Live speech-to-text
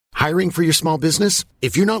Hiring for your small business?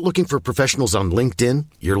 If you're not looking for professionals on LinkedIn,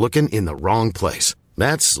 you're looking in the wrong place.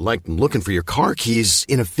 That's like looking for your car keys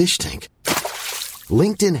in a fish tank.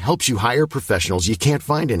 LinkedIn helps you hire professionals you can't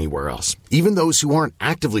find anywhere else, even those who aren't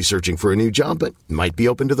actively searching for a new job but might be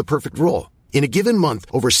open to the perfect role. In a given month,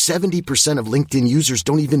 over 70% of LinkedIn users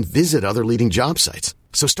don't even visit other leading job sites.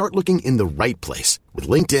 So start looking in the right place. With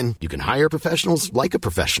LinkedIn, you can hire professionals like a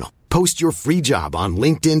professional. Post your free job on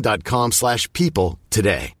linkedin.com/people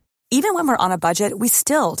today. Even when we're on a budget, we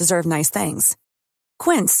still deserve nice things.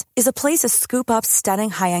 Quince is a place to scoop up stunning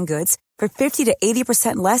high-end goods for 50 to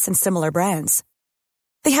 80% less than similar brands.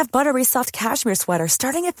 They have buttery soft cashmere sweaters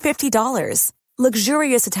starting at $50,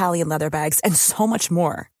 luxurious Italian leather bags, and so much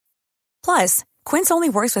more. Plus, Quince only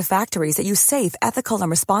works with factories that use safe, ethical, and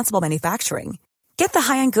responsible manufacturing. Get the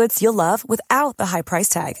high-end goods you'll love without the high price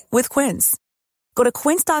tag with Quince. Go to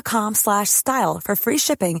quince.com/style for free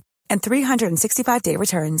shipping and 365-day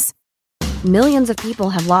returns. Millions of people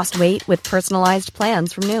have lost weight with personalized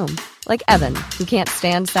plans from Noom. Like Evan, who can't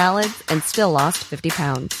stand salads and still lost 50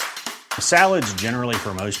 pounds. Salads generally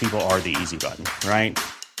for most people are the easy button, right?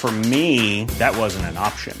 For me, that wasn't an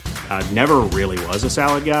option. I never really was a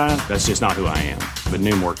salad guy. That's just not who I am. But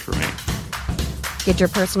Noom worked for me. Get your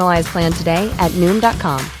personalized plan today at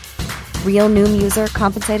Noom.com. Real Noom user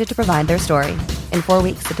compensated to provide their story. In 4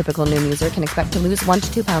 weeks, the typical Noom user can expect to lose 1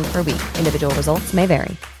 to 2 pounds per week. Individual results may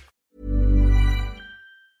vary.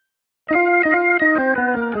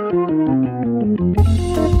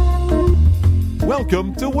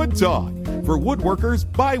 Welcome to Wood Talk, for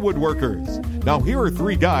woodworkers by woodworkers. Now here are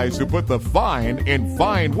 3 guys who put the fine in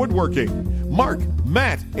fine woodworking. Mark,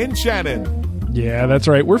 Matt, and Shannon. Yeah, that's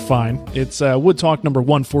right. We're fine. It's Wood Talk number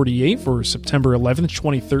 148 for September 11th,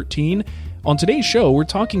 2013. On today's show, we're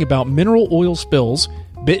talking about mineral oil spills,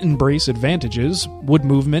 bit and brace advantages, wood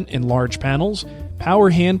movement in large panels,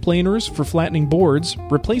 power hand planers for flattening boards,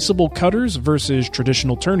 replaceable cutters versus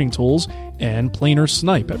traditional turning tools, and planer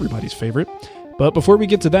snipe, everybody's favorite. But before we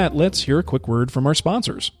get to that, let's hear a quick word from our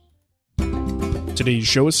sponsors. Today's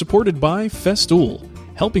show is supported by Festool,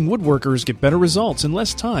 helping woodworkers get better results in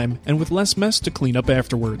less time and with less mess to clean up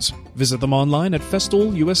afterwards. Visit them online at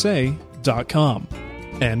festoolusa.com.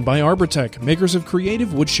 And by Arbortech, makers of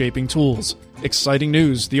creative wood shaping tools. Exciting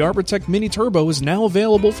news, the Arbortech Mini Turbo is now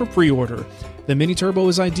available for pre-order. The Mini Turbo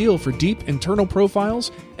is ideal for deep internal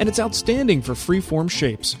profiles, and it's outstanding for free-form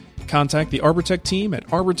shapes. Contact the Arbortech team at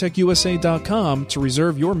arbortechusa.com to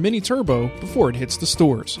reserve your Mini Turbo before it hits the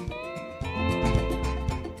stores.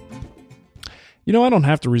 You know, I don't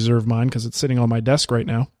have to reserve mine because it's sitting on my desk right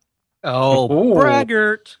now. Oh,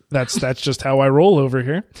 braggart. That's just how I roll over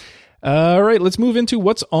here. All right, let's move into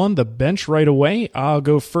what's on the bench right away. I'll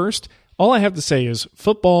go first. All I have to say is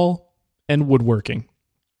football and woodworking.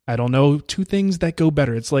 I don't know 2 things that go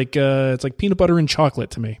better. It's like peanut butter and chocolate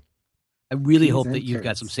to me. I really hope that you've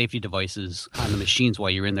got some safety devices on the machines while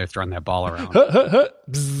you're in there throwing that ball around.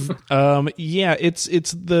 Yeah, it's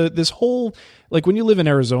this whole, like when you live in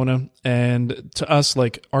Arizona, and to us,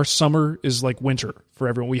 like our summer is like winter for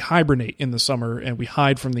everyone. We hibernate in the summer and we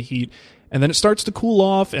hide from the heat. And then it starts to cool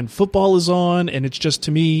off and football is on, and it's just,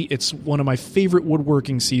 to me, it's one of my favorite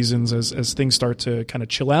woodworking seasons as things start to kind of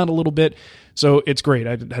chill out a little bit. So it's great.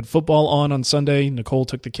 I had football on Sunday. Nicole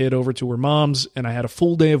took the kid over to her mom's, and I had a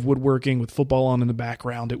full day of woodworking with football on in the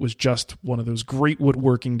background. It was just one of those great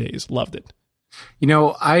woodworking days. Loved it. You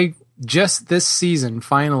know, I just this season,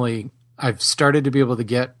 finally, I've started to be able to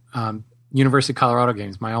get University of Colorado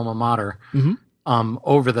games, my alma mater,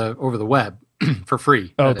 over the web. For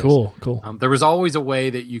free. Oh, cool. There was always a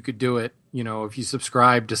way that you could do it, you know, if you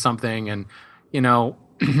subscribe to something. And, you know,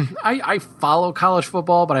 I follow college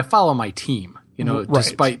football, but I follow my team, you know,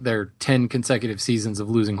 despite their 10 consecutive seasons of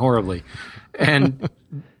losing horribly. And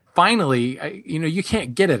finally, you know, you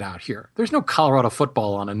can't get it out here. There's no Colorado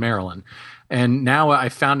football on in Maryland. And now I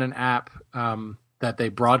found an app that they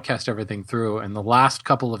broadcast everything through, and the last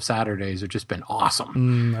couple of Saturdays have just been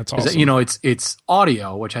awesome. That's awesome. You know, it's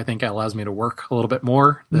audio, which I think allows me to work a little bit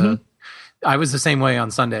more. I was the same way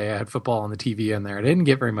on Sunday. I had football on the TV in there. I didn't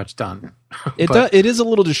get very much done. It is a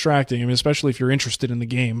little distracting, I mean, especially if you're interested in the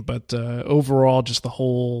game. But overall, just the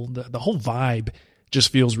whole vibe just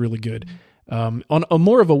feels really good. On a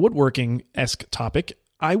more of a woodworking-esque topic,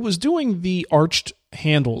 I was doing the arched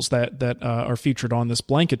handles that are featured on this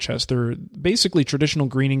blanket chest. They're basically traditional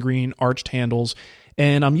green and green arched handles,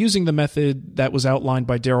 and I'm using the method that was outlined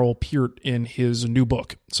by Daryl Peart in his new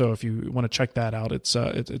book. So if you want to check that out, it's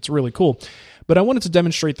really cool. But I wanted to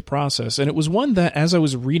demonstrate the process, and it was one that, as I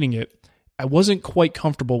was reading it, I wasn't quite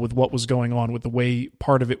comfortable with what was going on with the way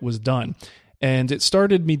part of it was done. And it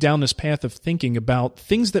started me down this path of thinking about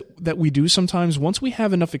things that we do sometimes once we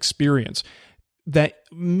have enough experience that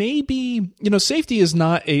maybe, safety is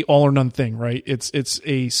not a all or none thing, right? It's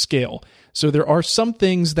a scale. So there are some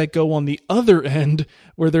things that go on the other end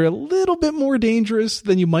where they're a little bit more dangerous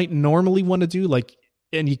than you might normally want to do,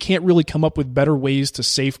 and you can't really come up with better ways to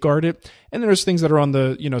safeguard it. And there's things that are on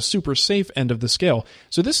the, super safe end of the scale.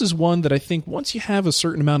 So this is one that I think once you have a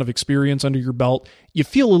certain amount of experience under your belt, you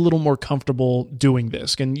feel a little more comfortable doing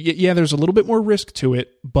this. And yeah, there's a little bit more risk to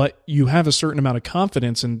it, but you have a certain amount of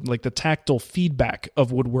confidence in like the tactile feedback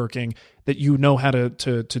of woodworking that you know how to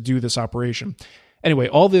do this operation. Anyway,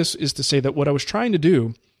 all this is to say that what I was trying to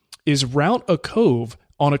do is route a cove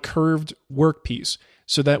on a curved workpiece,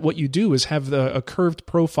 so that what you do is have a curved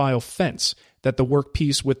profile fence that the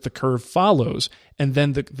workpiece with the curve follows, and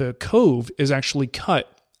then the cove is actually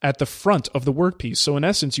cut at the front of the workpiece. So in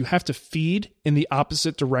essence, you have to feed in the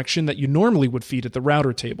opposite direction that you normally would feed at the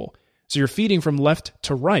router table. So you're feeding from left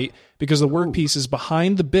to right because the workpiece is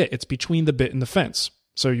behind the bit. It's between the bit and the fence.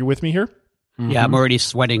 So you're with me here? Yeah, I'm already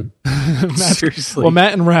sweating. Seriously. Well,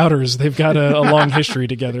 Matt and routers, they've got a long history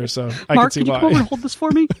together, so I can see why. Mark, can you come over and hold this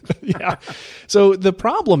for me? Yeah. So the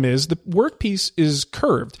problem is the workpiece is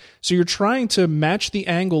curved. So you're trying to match the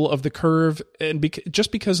angle of the curve, and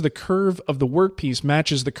just because the curve of the workpiece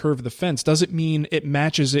matches the curve of the fence doesn't mean it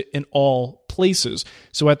matches it in all places.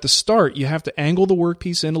 So at the start, you have to angle the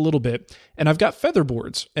workpiece in a little bit, and I've got feather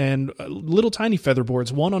boards, and little tiny feather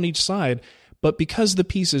boards, one on each side. But because the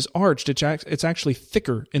piece is arched, it's actually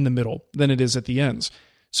thicker in the middle than it is at the ends.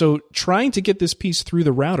 So trying to get this piece through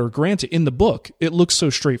the router, granted, in the book, it looks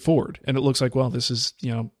so straightforward. And it looks like, well, this is,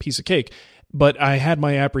 piece of cake. But I had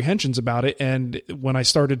my apprehensions about it. And when I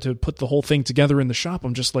started to put the whole thing together in the shop,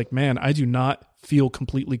 I'm just like, man, I do not feel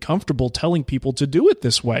completely comfortable telling people to do it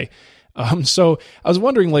this way. So I was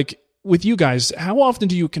wondering, with you guys, how often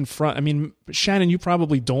do you confront? I mean, Shannon, you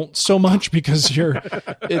probably don't so much because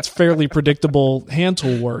it's fairly predictable hand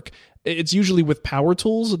tool work. It's usually with power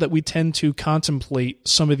tools that we tend to contemplate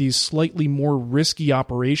some of these slightly more risky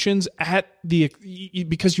operations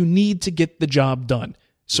because you need to get the job done.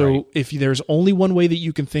 So right. If there's only one way that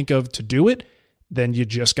you can think of to do it, then you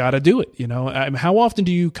just got to do it. How often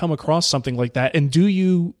do you come across something like that? And do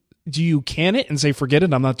you can it and say, forget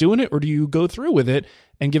it, I'm not doing it? Or do you go through with it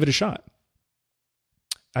and give it a shot?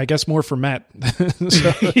 I guess more for Matt.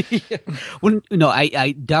 Well, no,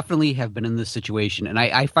 I definitely have been in this situation, and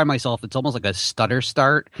I find myself, it's almost like a stutter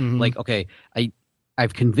start. Mm-hmm. Like, okay,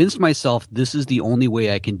 I've convinced myself this is the only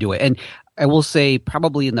way I can do it. And I will say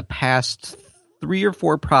probably in the past 3 or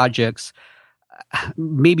 4 projects,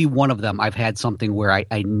 maybe one of them I've had something where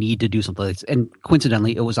I need to do something like this. And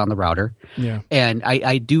coincidentally, it was on the router. Yeah. And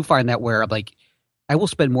I do find that where I will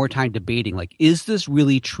spend more time debating, is this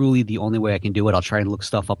really truly the only way I can do it? I'll try and look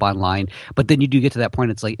stuff up online. But then you do get to that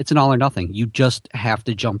point, it's like, it's an all or nothing. You just have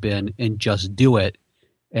to jump in and just do it.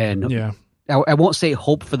 And yeah. I won't say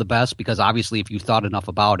hope for the best, because obviously if you've thought enough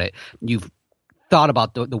about it, you've thought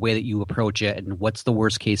about the way that you approach it and what's the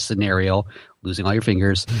worst case scenario, losing all your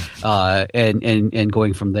fingers, and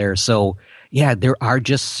going from there. So yeah, there are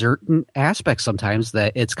just certain aspects sometimes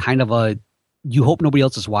that it's kind of you hope nobody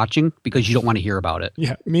else is watching because you don't want to hear about it.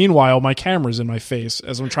 Yeah. Meanwhile, my camera's in my face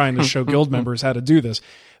as I'm trying to show guild members how to do this.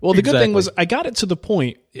 Well, the good thing was I got it to the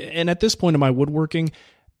point, and at this point in my woodworking,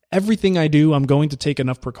 everything I do, I'm going to take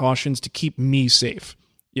enough precautions to keep me safe.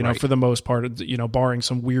 Right. For the most part, barring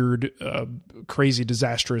some weird, crazy,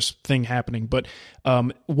 disastrous thing happening. But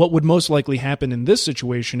what would most likely happen in this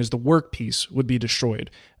situation is the workpiece would be destroyed.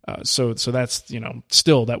 So that's,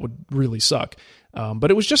 still that would really suck. But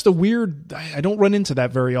it was just a weird, I don't run into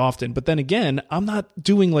that very often. But then again, I'm not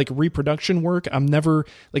doing reproduction work. I'm never,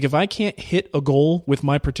 if I can't hit a goal with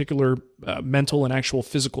my particular mental and actual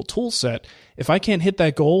physical tool set, if I can't hit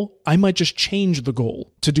that goal, I might just change the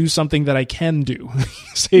goal to do something that I can do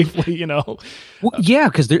safely, Well, yeah,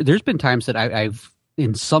 because there's been times that I've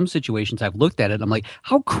in some situations I've looked at it, I'm like,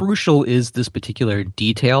 how crucial is this particular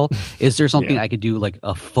detail? Is there something I could do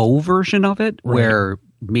a faux version of it where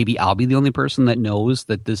maybe I'll be the only person that knows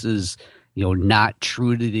that this is, not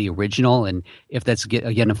true to the original? And if that's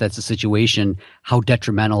the situation, how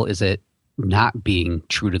detrimental is it not being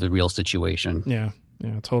true to the real situation? Yeah,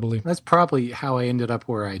 totally. That's probably how I ended up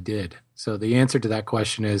where I did. So the answer to that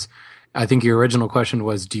question is, I think your original question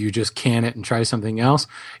was, do you just can it and try something else?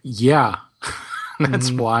 Yeah.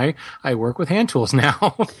 That's why I work with hand tools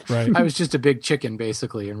now. Right. I was just a big chicken,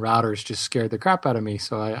 basically, and routers just scared the crap out of me.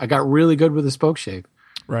 So I got really good with the spoke shape.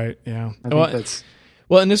 Right, yeah. I think that's...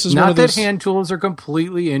 Well, and this is not one of those... that hand tools are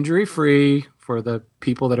completely injury-free for the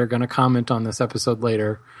people that are going to comment on this episode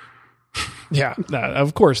later. Yeah, no,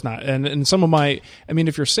 of course not. And some of my, I mean,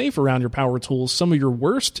 if you're safe around your power tools, some of your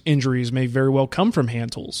worst injuries may very well come from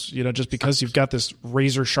hand tools. You know, just because you've got this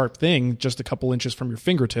razor sharp thing just a couple inches from your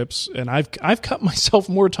fingertips. And I've cut myself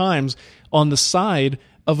more times on the side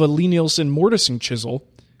of a Lie-Nielsen mortising chisel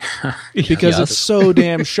because it's so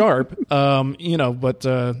damn sharp. You know, but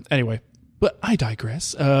anyway, but I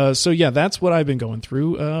digress. So yeah, that's what I've been going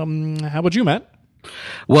through. How about you, Matt?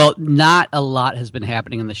 Well, not a lot has been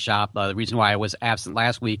happening in the shop. The reason why I was absent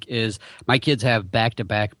last week is my kids have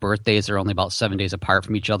back-to-back birthdays. They're only about 7 days apart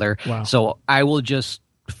from each other. Wow. So I will just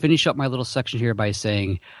finish up my little section here by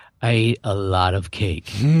saying I ate a lot of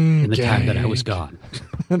cake in the time that I was gone.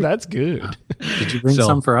 That's good. Did you bring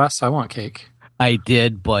some for us? I want cake. I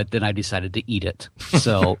did, but then I decided to eat it.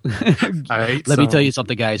 So let me tell you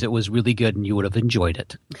something, guys. It was really good, and you would have enjoyed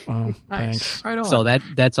it. Oh, thanks. Right on. So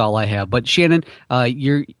that's all I have. But Shannon,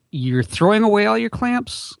 you're throwing away all your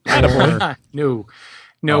clamps? No.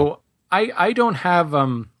 I don't have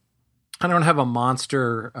a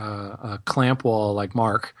monster clamp wall like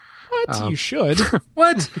Mark. What? You should.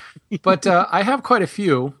 What? But I have quite a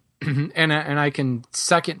few. And I can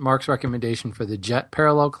second Mark's recommendation for the Jet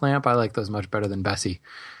parallel clamp. I like those much better than Bessie.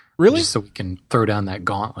 Really? Just so we can throw down that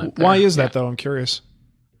gauntlet there. Why is that, though? I'm curious.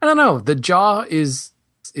 I don't know. The jaw is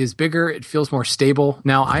bigger. It feels more stable.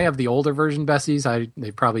 Now, I have the older version Bessies.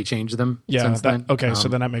 They've probably changed them since then. Okay, so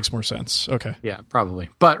then that makes more sense. Okay. Yeah, probably.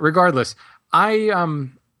 But regardless, I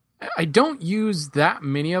don't use that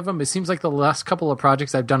many of them. It seems like the last couple of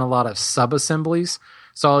projects I've done a lot of sub-assemblies.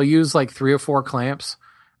 So I'll use like 3 or 4 clamps.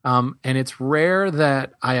 And it's rare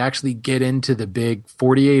that I actually get into the big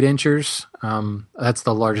 48 inchers. That's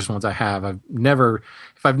the largest ones I have.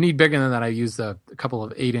 If I need bigger than that, I use a couple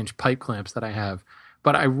of 8-inch pipe clamps that I have.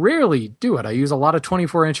 But I rarely do it. I use a lot of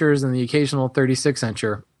 24 inchers and the occasional 36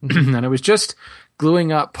 incher. And it was just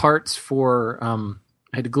gluing up parts for, I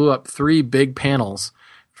had to glue up 3 big panels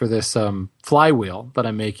for this flywheel that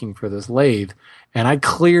I'm making for this lathe. And I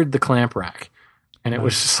cleared the clamp rack. And it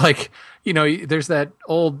was just like, you know, there's that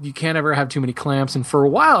old, you can't ever have too many clamps. And for a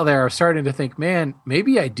while there, I was starting to think, man,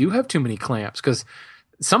 maybe I do have too many clamps, because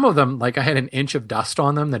some of them, like I had an inch of dust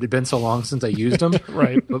on them that had been so long since I used them.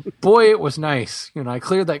 Right. But boy, it was nice. You know, I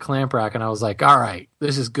cleared that clamp rack and I was like, all right,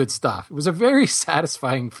 this is good stuff. It was a very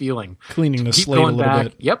satisfying feeling. Cleaning the slate a little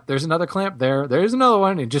bit. Yep, there's another clamp there. There's another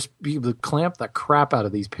one. And just be able to clamp the crap out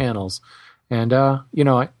of these panels. And, you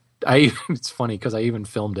know, I it's funny because I even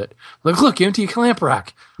filmed it. Look, empty clamp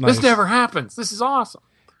rack. Nice. This never happens. This is awesome.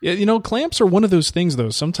 Yeah, you know, clamps are one of those things,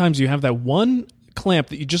 though. Sometimes you have that one clamp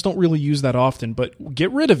that you just don't really use that often, but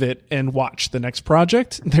get rid of it and watch the next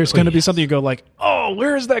project. There's going to be something you go like, oh,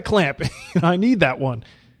 where is that clamp? I need that one.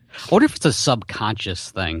 I wonder if it's a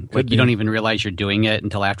subconscious thing. Like you don't even realize you're doing it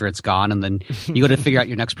until after it's gone, and then you got to figure out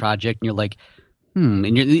your next project, and you're like,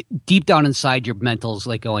 and you're deep down inside your mental's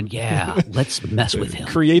like going, yeah, let's mess with him.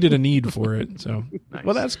 Created a need for it. So, nice.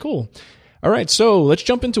 Well, that's cool. All right. So let's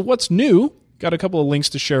jump into what's new. Got a couple of links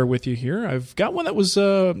to share with you here. I've got one that was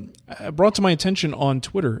brought to my attention on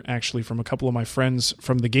Twitter, actually, from a couple of my friends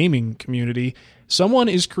from the gaming community. Someone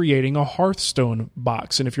is creating a Hearthstone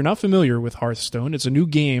box. And if you're not familiar with Hearthstone, it's a new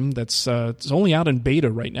game that's it's only out in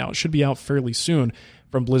beta right now. It should be out fairly soon,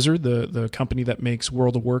 from Blizzard, the company that makes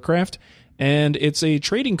World of Warcraft. And it's a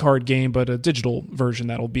trading card game, but a digital version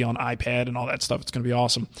that'll be on iPad and all that stuff. It's going to be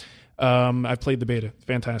awesome. I've played the beta.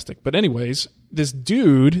 Fantastic. But anyways, this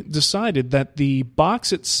dude decided that the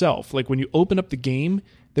box itself, like when you open up the game,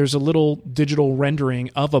 there's a little digital rendering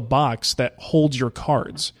of a box that holds your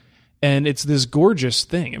cards. And it's this gorgeous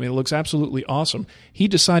thing. I mean, it looks absolutely awesome. He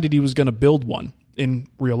decided he was going to build one in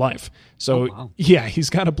real life. So yeah, he's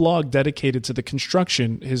got a blog dedicated to the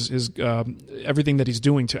construction, his everything that he's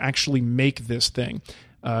doing to actually make this thing.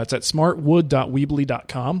 It's at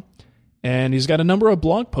smartwood.weebly.com. And he's got a number of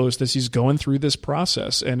blog posts as he's going through this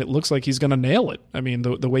process, and it looks like he's going to nail it. I mean,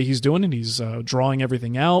 the way he's doing it, he's drawing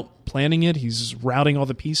everything out, planning it, he's routing all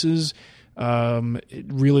the pieces. It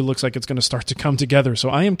really looks like it's going to start to come together. So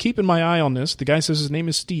I am keeping my eye on this. The guy says his name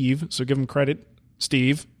is Steve, so give him credit,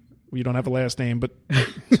 Steve. You don't have a last name, but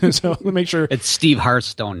so let me make sure. It's Steve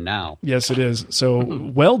Hearthstone now. Yes, it is. So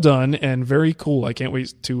well done and very cool. I can't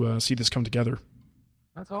wait to see this come together.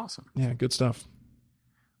 That's awesome. Yeah, good stuff.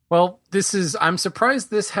 Well, I'm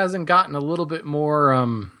surprised this hasn't gotten a little bit more,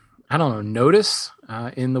 notice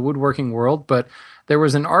in the woodworking world, but there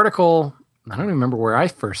was an article, I don't remember where I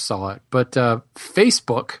first saw it, but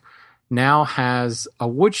Facebook now has a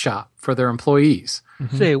wood shop for their employees.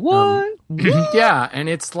 Mm-hmm. Say what? Yeah, and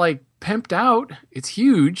it's like pimped out. It's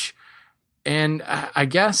huge. And I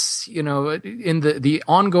guess, in the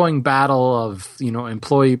ongoing battle of,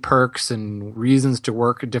 employee perks and reasons to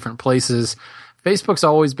work at different places, Facebook's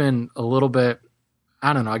always been a little bit,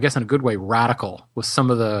 I don't know, I guess in a good way, radical with some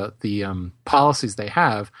of the policies they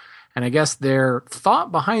have. And I guess their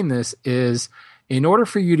thought behind this is, in order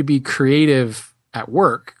for you to be creative at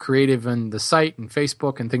work, creative in the site and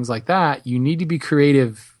Facebook and things like that, you need to be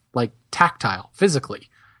creative, like tactile, physically.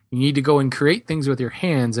 You need to go and create things with your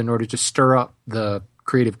hands in order to stir up the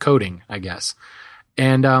creative coding, I guess.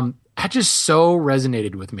 And that just so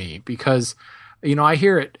resonated with me because, I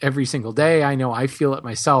hear it every single day. I know I feel it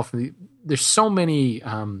myself. There's so many,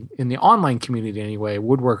 in the online community anyway,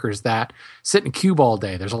 woodworkers that sit in a cube all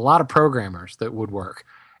day. There's a lot of programmers that woodwork.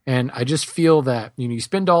 And I just feel that, you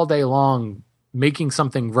spend all day long making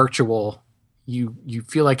something virtual. You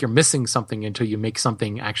feel like you're missing something until you make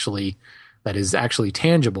something that is actually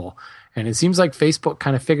tangible. And it seems like Facebook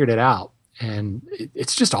kind of figured it out. And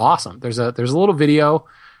it's just awesome. There's a little video.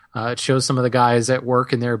 It shows some of the guys at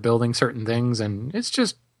work and they're building certain things. And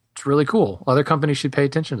it's really cool. Other companies should pay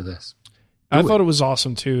attention to this. I thought it was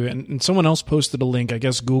awesome too. And someone else posted a link. I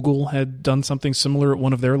guess Google had done something similar at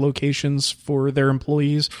one of their locations for their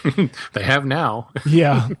employees. They have now.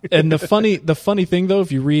 Yeah. And the funny thing though,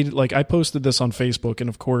 if you read, like I posted this on Facebook and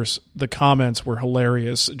of course the comments were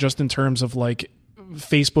hilarious just in terms of like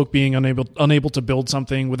Facebook being unable to build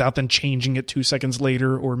something without then changing it 2 seconds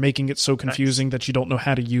later or making it so confusing that you don't know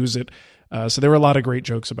how to use it. So there were a lot of great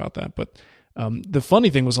jokes about that. But the funny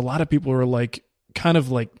thing was a lot of people were like, kind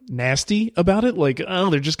of like nasty about it, like, oh,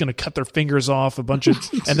 they're just going to cut their fingers off a bunch of,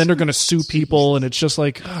 and then they're going to sue people, and it's just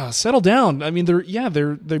like, settle down. I mean,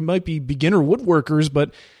 they might be beginner woodworkers,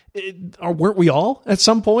 but weren't we all at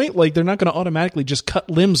some point? Like, they're not going to automatically just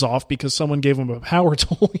cut limbs off because someone gave them a power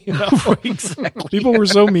tool. Exactly. People were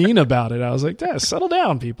so mean about it. I was like, settle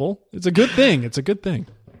down, people. It's a good thing. It's a good thing.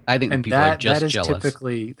 I think people are just jealous.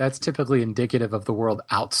 That's typically indicative of the world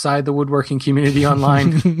outside the woodworking community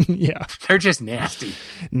online. Yeah. They're just nasty.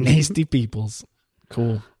 Nasty peoples.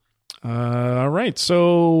 Cool. All right.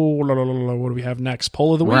 So what do we have next?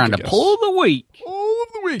 Poll of the week. We're on the poll of the week. Poll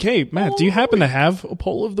of the week. Hey, Matt, do you happen to have a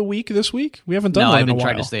poll of the week this week? We haven't done one in a while. No, I've been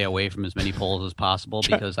trying to stay away from as many polls as possible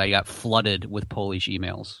because I got flooded with Polish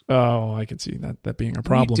emails. Oh, I can see that being a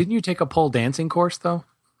problem. Didn't you take a pole dancing course, though?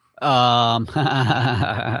 Funny.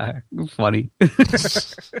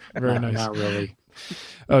 Very nice. Not really.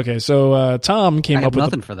 Okay, so Tom came up with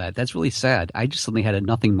nothing for that. That's really sad. I just suddenly had a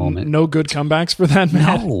nothing moment. No good comebacks for that,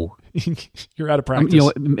 Matt? No. You're out of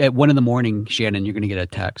practice. At 1 a.m, Shannon, you're going to get a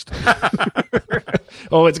text.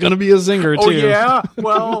 Oh, it's going to be a zinger, too. Oh, yeah?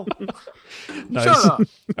 Well, nice. Shut up.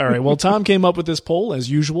 All right, well, Tom came up with this poll,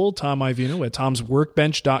 as usual, Tom Ivino at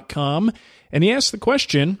tomsworkbench.com, and he asked the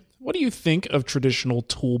question, what do you think of traditional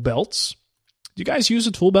tool belts? Do you guys use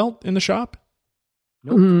a tool belt in the shop?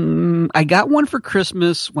 Nope. I got one for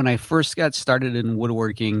Christmas when I first got started in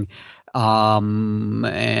woodworking,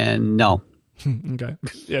 and no. Okay.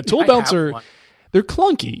 Yeah, tool belts they're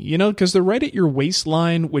clunky, because they're right at your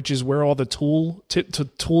waistline, which is where all the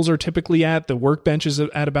tools are typically at. The workbench is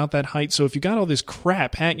at about that height. So if you got all this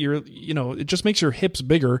crap, it just makes your hips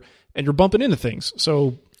bigger and you're bumping into things.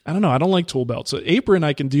 So I don't know. I don't like tool belts. An apron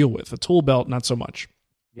I can deal with. A tool belt, not so much.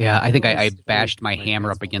 Yeah, I think I bashed my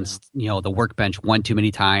hammer up against the workbench one too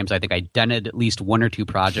many times. I think I dented at least 1 or 2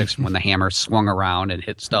 projects when the hammer swung around and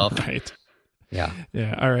hit stuff. Right. Yeah.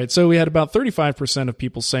 Yeah. All right. So we had about 35% of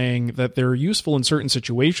people saying that they're useful in certain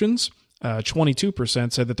situations.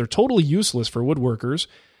 22% said that they're totally useless for woodworkers.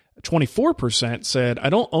 24% said, I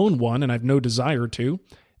don't own one and I have no desire to.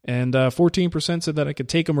 And 14% said that I could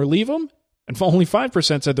take them or leave them. And only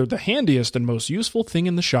 5% said they're the handiest and most useful thing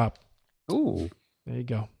in the shop. Ooh. There you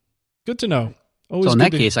go. Good to know. Always so in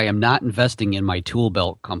that case, I am not investing in my tool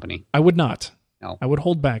belt company. I would not. No. I would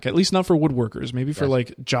hold back, at least not for woodworkers. Maybe for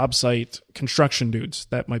like job site construction dudes.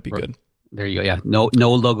 That might be good. There you go. Yeah. No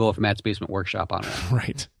logo of Matt's Basement Workshop on it.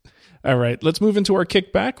 Right. All right. Let's move into our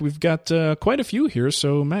kickback. We've got quite a few here.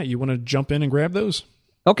 So, Matt, you want to jump in and grab those?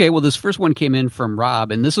 Okay. Well, this first one came in from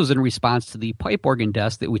Rob, and this was in response to the pipe organ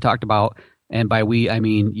desk that we talked about. And by we, I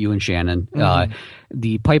mean you and Shannon. Mm-hmm.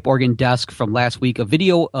 The pipe organ desk from last week, a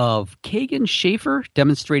video of Kagan Schaefer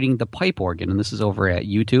demonstrating the pipe organ. And this is over at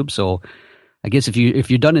YouTube. So I guess if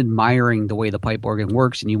you're done admiring the way the pipe organ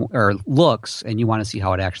works or looks and you want to see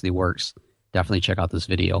how it actually works, definitely check out this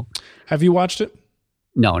video. Have you watched it?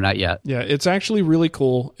 No, not yet. Yeah, it's actually really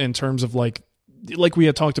cool in terms of like like we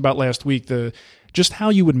had talked about last week, just how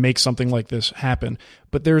you would make something like this happen.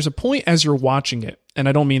 But there's a point as you're watching it, and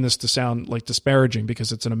I don't mean this to sound like disparaging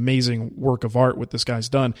because it's an amazing work of art what this guy's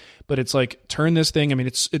done, but it's like, turn this thing. I mean,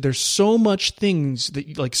 there's so much things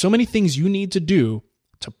that, like, so many things you need to do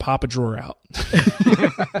to pop a drawer out.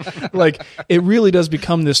 Like, it really does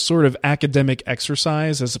become this sort of academic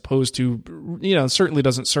exercise as opposed to, it certainly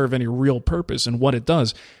doesn't serve any real purpose in what it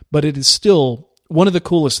does, but it is still one of the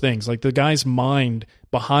coolest things. Like, the guy's mind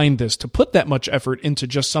behind this to put that much effort into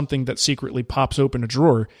just something that secretly pops open a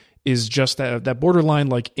drawer is just that borderline,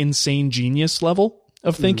 like, insane genius level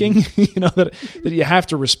of thinking, that you have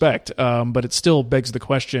to respect. But it still begs the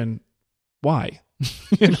question, why?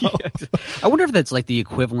 I wonder if that's like the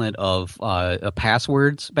equivalent of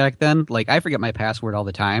passwords back then. Like, I forget my password all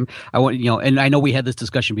the time. And I know we had this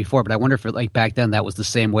discussion before, but I wonder if like back then that was the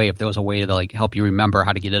same way. If there was a way to like help you remember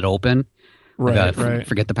how to get it open, right?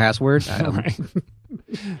 Forget the password. Right.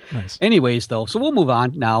 Nice. Anyways, though, so we'll move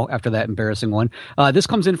on now after that embarrassing one. This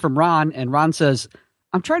comes in from Ron, and Ron says,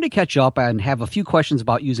 I'm trying to catch up and have a few questions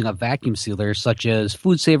about using a vacuum sealer, such as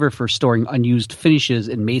Food Saver for storing unused finishes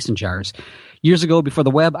in mason jars. Years ago, before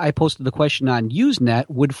the web, I posted the question on Usenet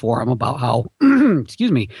Wood Forum about how,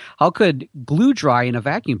 how could glue dry in a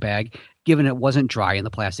vacuum bag, given it wasn't dry in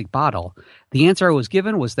the plastic bottle? The answer I was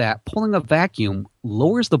given was that pulling a vacuum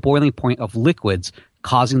lowers the boiling point of liquids,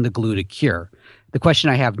 causing the glue to cure. The question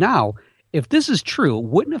I have now, if this is true,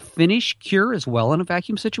 wouldn't a finish cure as well in a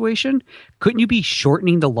vacuum situation? Couldn't you be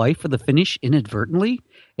shortening the life of the finish inadvertently?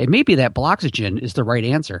 It may be that Bloxygen is the right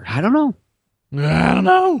answer. I don't know.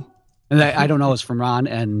 And I don't know is from Ron,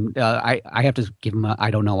 and I have to give him a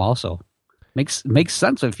I don't know also. Makes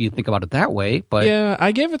sense if you think about it that way. But yeah,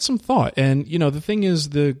 I gave it some thought. And, the thing is,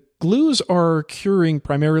 the glues are curing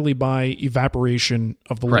primarily by evaporation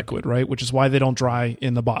of the liquid, right? Which is why they don't dry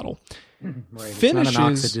in the bottle. Right.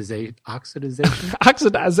 Finishes, it's not an oxidization.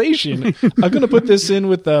 Oxidization. I'm going to put this in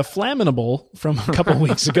with Flammable from a couple of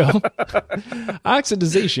weeks ago.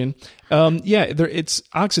 Oxidization. It's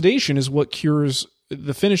oxidation is what cures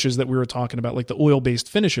the finishes that we were talking about, like the oil-based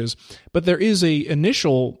finishes. But there is a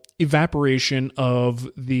initial evaporation of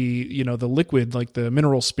the liquid, like the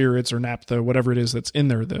mineral spirits or naphtha, whatever it is that's in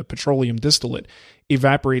there, the petroleum distillate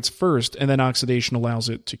evaporates first, and then oxidation allows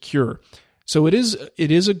it to cure. So it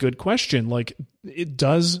is a good question. Like, it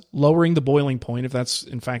does lowering the boiling point, if that's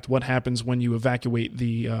in fact what happens when you evacuate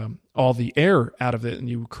all the air out of it and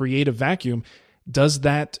you create a vacuum, does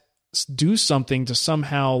that do something to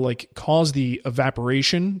somehow like cause the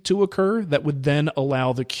evaporation to occur that would then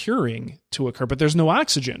allow the curing to occur? But there's no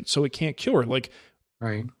oxygen, so it can't cure. Like,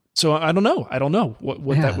 right. So I don't know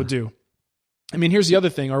what that would do. I mean, here's the other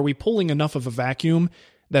thing. Are we pulling enough of a vacuum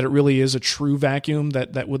that it really is a true vacuum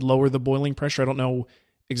that would lower the boiling pressure? I don't know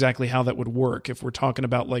exactly how that would work if we're talking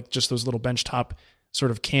about like just those little benchtop sort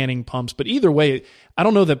of canning pumps. But either way, I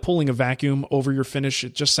don't know that pulling a vacuum over your finish,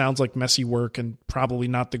 it just sounds like messy work and probably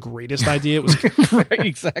not the greatest idea. It was right,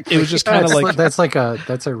 exactly. It was just kind of like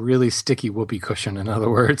that's a really sticky whoopee cushion, in other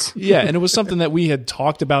words. Yeah, and it was something that we had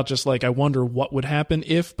talked about, just like, I wonder what would happen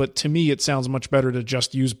if, but to me it sounds much better to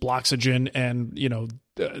just use Bloxygen and,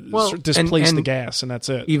 displace the gas, and that's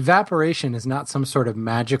it. Evaporation is not some sort of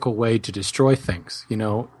magical way to destroy things.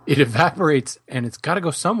 It evaporates and it's got to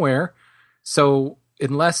go somewhere. So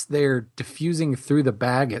unless they're diffusing through the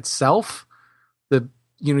bag itself,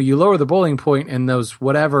 you lower the boiling point and those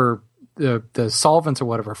whatever the solvents or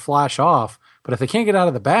whatever flash off. But if they can't get out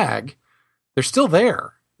of the bag, they're still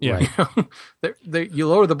there. Yeah, you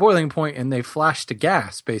lower the boiling point and they flash to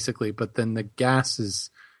gas basically. But then the gas is,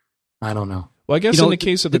 I don't know. Well, I guess in the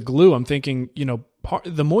case of the glue, I'm thinking,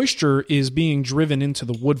 the moisture is being driven into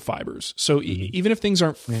the wood fibers. So even if things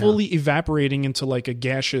aren't fully evaporating into like a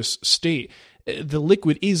gaseous state, the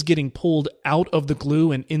liquid is getting pulled out of the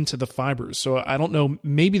glue and into the fibers. So I don't know,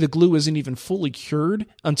 maybe the glue isn't even fully cured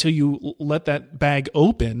until you let that bag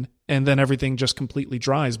open and then everything just completely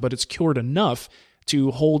dries, but it's cured enough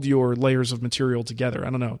to hold your layers of material together.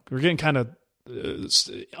 I don't know. We're getting kind of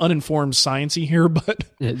uninformed sciencey here, but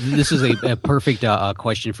this is a perfect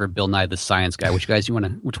question for Bill Nye the Science Guy. Which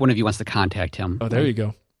one of you wants to contact him? Oh, there you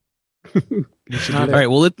go. All right,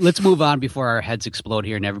 well, let's move on before our heads explode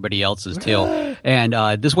here and everybody else's too. And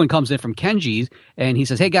this one comes in from Kenji, and he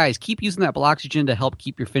says, "Hey guys, keep using that Bloxygen to help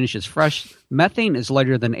keep your finishes fresh. Methane is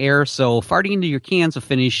lighter than air, so farting into your cans of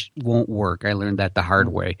finish won't work. I learned that the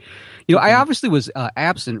hard way. I obviously was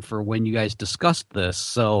absent for when you guys discussed this,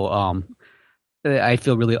 so I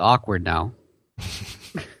feel really awkward now."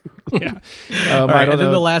 Yeah. All right, and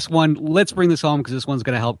then the last one, let's bring this home because this one's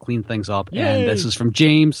going to help clean things up. Yay. And this is from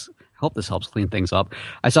James. Hope this helps clean things up.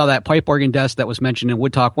 I saw that pipe organ desk that was mentioned in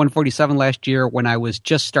Wood Talk 147 last year when I was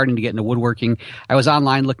just starting to get into woodworking. I was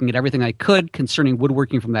online looking at everything I could concerning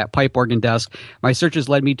woodworking from that pipe organ desk. My searches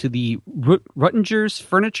led me to the Ruttinger's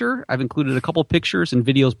furniture. I've included a couple pictures and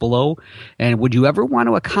videos below. And would you ever want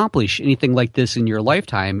to accomplish anything like this in your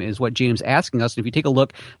lifetime is what James asking us. And if you take a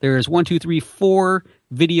look, there's 4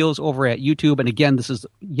 videos over at YouTube. And again, this is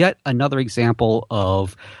yet another example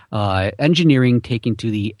of engineering taken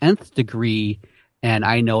to the nth degree. And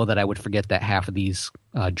I know that I would forget that half of these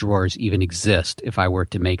drawers even exist if I were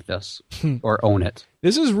to make this or own it.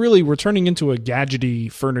 This is really, we're turning into a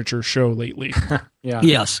gadgety furniture show lately. Yeah.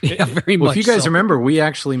 Yes. Yeah, very much. If you guys remember, we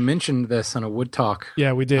actually mentioned this on a Wood Talk.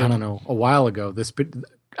 Yeah, we did. I don't know, a while ago.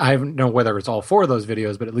 I don't know whether it's all 4 of those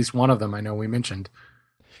videos, but at least one of them I know we mentioned.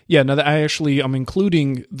 Yeah, no, I'm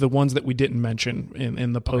including the ones that we didn't mention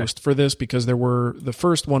in the post for this because there were the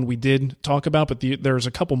first one we did talk about, but there's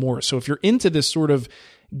a couple more. So if you're into this sort of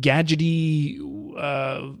gadgety,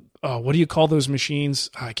 what do you call those machines?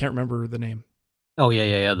 I can't remember the name. Oh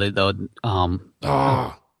yeah.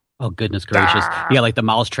 Oh goodness gracious! Yeah, like the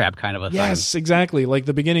mousetrap kind of a thing. Yes, exactly, like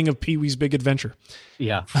the beginning of Pee-wee's Big Adventure.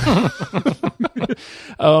 Yeah,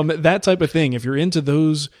 that type of thing. If you're into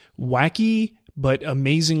those wacky but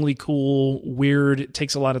amazingly cool, weird, it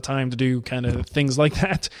takes a lot of time to do kind of things like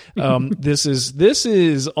that. This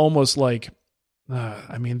is almost like,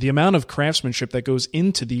 the amount of craftsmanship that goes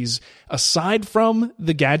into these, aside from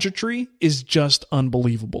the gadgetry, is just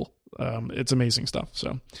unbelievable. It's amazing stuff.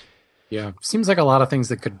 So, yeah, seems like a lot of things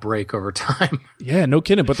that could break over time. Yeah, no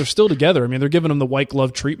kidding. But they're still together. I mean, they're giving them the white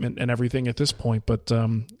glove treatment and everything at this point, but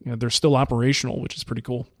they're still operational, which is pretty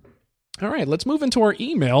cool. All right, let's move into our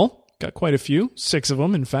email. Got quite a few, 6 of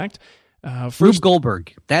them, in fact. Rube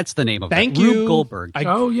Goldberg. That's the name of it. Thank you. Rube Goldberg.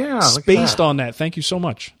 Spaced on that. Thank you so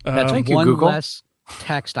much. That's thank you, one Google. less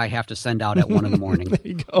text I have to send out at 1 a.m. There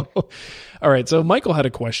you go. All right, so Michael had a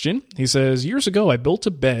question. He says, years ago, I built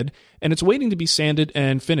a bed, and it's waiting to be sanded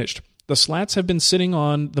and finished. The slats have been sitting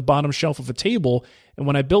on the bottom shelf of a table, and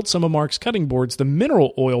when I built some of Mark's cutting boards, the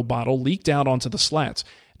mineral oil bottle leaked out onto the slats.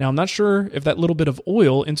 Now, I'm not sure if that little bit of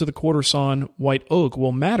oil into the quarter sawn white oak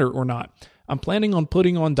will matter or not. I'm planning on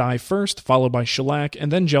putting on dye first, followed by shellac,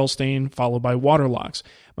 and then gel stain, followed by waterlocks.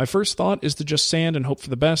 My first thought is to just sand and hope for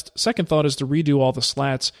the best. Second thought is to redo all the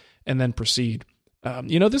slats and then proceed.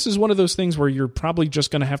 This is one of those things where you're probably just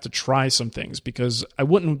going to have to try some things, because I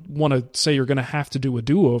wouldn't want to say you're going to have to do a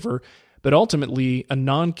do-over, but ultimately a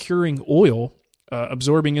non-curing oil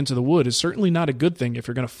absorbing into the wood is certainly not a good thing if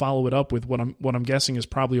you're going to follow it up with what I'm guessing is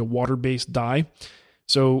probably a water-based dye.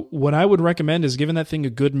 So what I would recommend is giving that thing a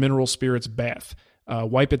good mineral spirits bath.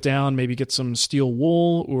 Wipe it down, maybe get some steel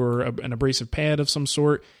wool or an abrasive pad of some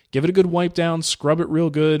sort. Give it a good wipe down, scrub it real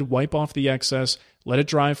good, wipe off the excess, let it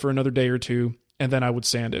dry for another day or two, and then I would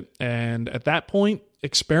sand it. And at that point,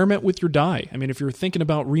 experiment with your dye. I mean, if you're thinking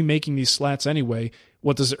about remaking these slats anyway,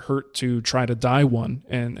 what does it hurt to try to dye one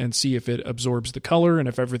and see if it absorbs the color and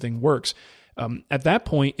if everything works? At that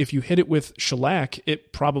point, if you hit it with shellac,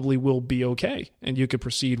 it probably will be okay, and you could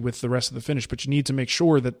proceed with the rest of the finish. But you need to make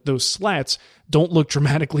sure that those slats don't look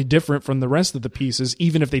dramatically different from the rest of the pieces,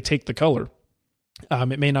 even if they take the color.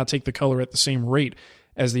 It may not take the color at the same rate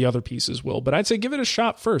as the other pieces will, but I'd say give it a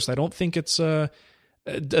shot first. I don't think it's a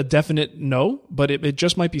definite no, but it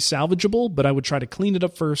just might be salvageable. But I would try to clean it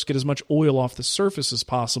up first, get as much oil off the surface as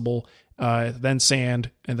possible, then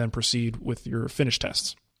sand, and then proceed with your finish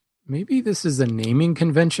tests. Maybe this is a naming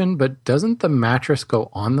convention, but doesn't the mattress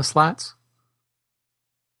go on the slats?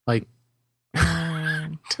 Like,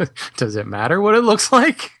 does it matter what it looks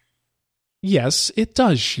like? Yes, it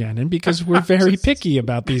does, Shannon, because we're very picky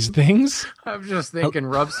about these things. I'm just thinking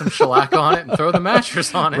rub some shellac on it and throw the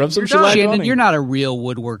mattress on it. Rub some shellac on it. Shannon, you're not a real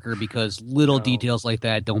woodworker because little details like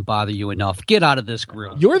that don't bother you enough. Get out of this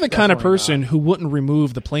group. You're the kind of person who wouldn't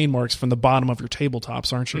remove the plane marks from the bottom of your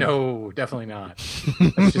tabletops, aren't you? No, definitely not.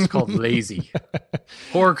 That's just called lazy.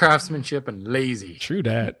 Poor craftsmanship and lazy. True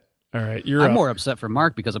that. All right, I'm more upset for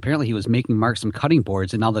Mark because apparently he was making Mark some cutting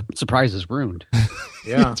boards, and now the surprise is ruined.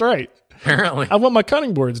 Yeah, that's right. Apparently. I want my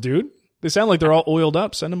cutting boards, dude. They sound like they're all oiled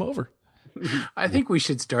up. Send them over. I think we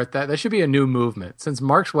should start that. That should be a new movement. Since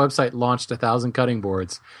Mark's website launched 1,000 cutting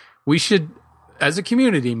boards, we should, as a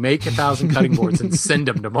community, make 1,000 cutting boards and send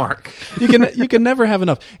them to Mark. You can never have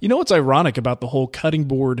enough. You know what's ironic about the whole cutting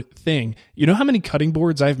board thing? You know how many cutting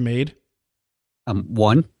boards I've made?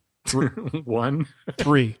 One. One?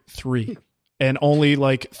 Three. And only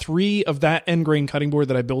like 3 of that end grain cutting board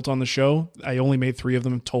that I built on the show, I only made 3 of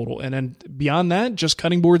them total. And then beyond that, just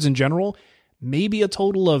cutting boards in general, maybe a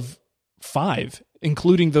total of 5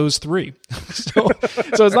 including those 3. So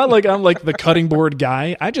it's not like I'm like the cutting board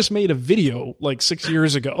guy. I just made a video like 6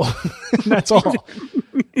 years ago. That's all.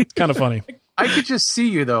 It's kind of funny. I could just see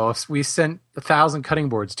you though. If we sent 1,000 cutting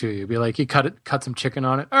boards to you, be like, you cut some chicken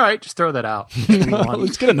on it. All right, just throw that out.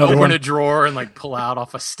 Let's get another one. Open a drawer and like pull out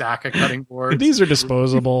off a stack of cutting boards. These are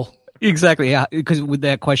disposable. Exactly, yeah. Because with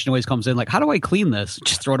that question always comes in, like, how do I clean this?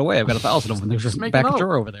 Just throw it away. I've got 1,000 of them. There's just back a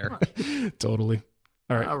drawer over there. Totally.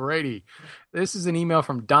 All right. Alrighty. This is an email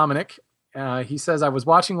from Dominic. He says, I was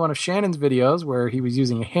watching one of Shannon's videos where he was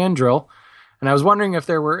using a hand drill, and I was wondering if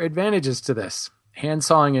there were advantages to this. Hand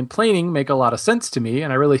sawing and planing make a lot of sense to me,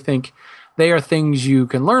 and I really think they are things you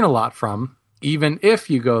can learn a lot from, even if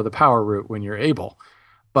you go the power route when you're able.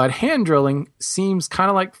 But hand drilling seems kind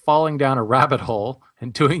of like falling down a rabbit hole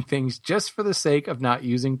and doing things just for the sake of not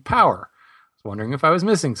using power. I was wondering if I was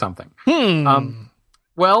missing something.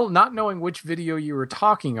 Well, not knowing which video you were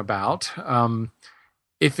talking about,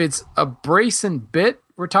 if it's a brace and bit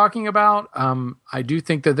we're talking about, I do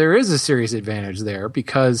think that there is a serious advantage there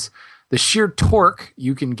because the sheer torque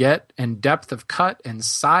you can get and depth of cut and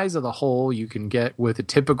size of the hole you can get with a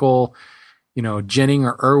typical, Jennings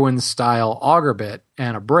or Irwin style auger bit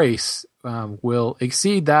and a brace will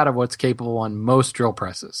exceed that of what's capable on most drill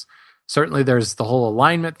presses. Certainly there's the whole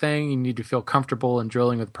alignment thing. You need to feel comfortable in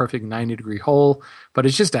drilling with a perfect 90-degree hole, but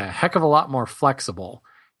it's just a heck of a lot more flexible.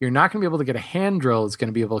 You're not going to be able to get a hand drill that's going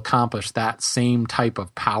to be able to accomplish that same type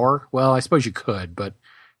of power. Well, I suppose you could, but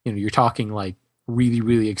you're talking like really,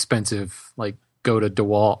 really expensive, like go to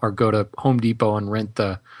DeWalt or go to Home Depot and rent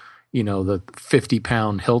the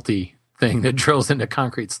 50-pound Hilti thing that drills into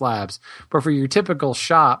concrete slabs. But for your typical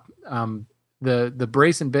shop, the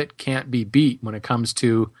brace and bit can't be beat when it comes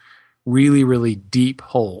to really, really deep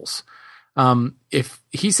holes. If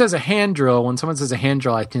he says a hand drill, when someone says a hand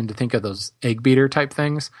drill, I tend to think of those egg beater type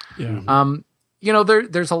things. Yeah.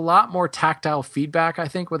 There's a lot more tactile feedback, I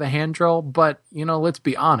think, with a hand drill, but, let's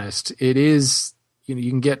be honest, it is, you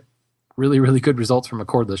can get really, really good results from a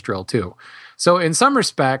cordless drill too. So in some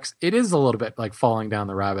respects, it is a little bit like falling down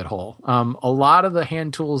the rabbit hole. A lot of the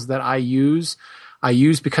hand tools that I use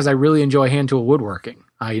because I really enjoy hand tool woodworking.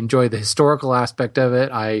 I enjoy the historical aspect of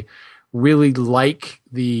it. I really like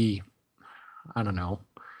the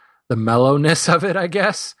mellowness of it, I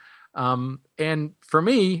guess. And for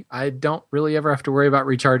me, I don't really ever have to worry about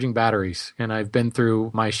recharging batteries. And I've been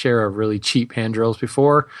through my share of really cheap hand drills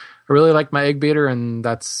before. I really like my egg beater, and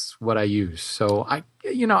that's what I use. So I'm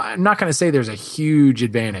not going to say there's a huge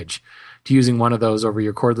advantage to using one of those over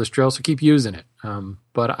your cordless drill. So keep using it.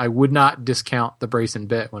 But I would not discount the brace and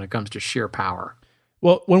bit when it comes to sheer power.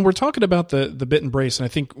 Well, when we're talking about the bit and brace, and I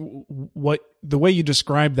think the way you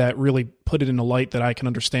described that really put it in a light that I can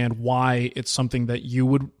understand why it's something that you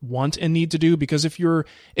would want and need to do. Because if you're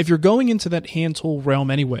going into that hand tool realm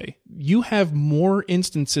anyway, you have more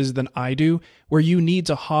instances than I do where you need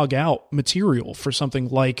to hog out material for something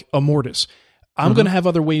like a mortise. I'm going to have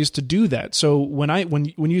other ways to do that. So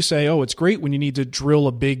when you say, oh, it's great when you need to drill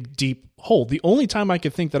a big, deep hole, the only time I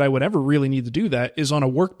could think that I would ever really need to do that is on a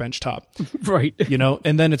workbench top. Right.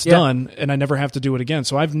 And then it's done and I never have to do it again.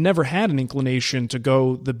 So I've never had an inclination to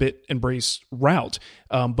go the bit and brace route.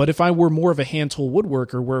 But if I were more of a hand tool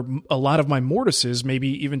woodworker where a lot of my mortises, maybe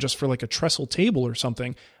even just for like a trestle table or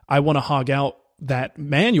something, I want to hog out that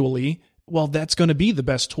manually, well, that's going to be the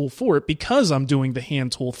best tool for it because I'm doing the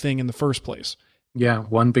hand tool thing in the first place. Yeah,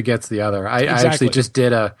 one begets the other. I actually just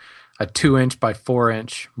did a 2-inch by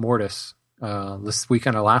 4-inch mortise this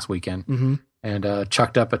weekend or last weekend, and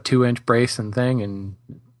chucked up a 2-inch brace and thing, and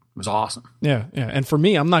it was awesome. Yeah. And for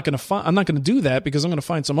me, I'm not going to do that because I'm going to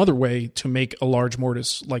find some other way to make a large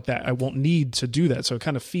mortise like that. I won't need to do that, so it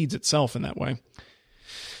kind of feeds itself in that way.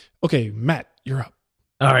 Okay, Matt, you're up.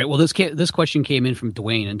 All right. Well, this question came in from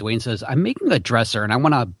Dwayne, and Dwayne says, I'm making a dresser, and I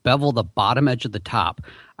want to bevel the bottom edge of the top.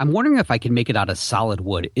 I'm wondering if I can make it out of solid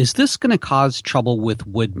wood. Is this going to cause trouble with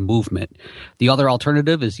wood movement? The other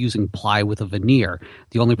alternative is using ply with a veneer.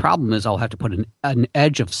 The only problem is I'll have to put an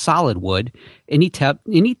edge of solid wood. Any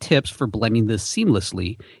tips for blending this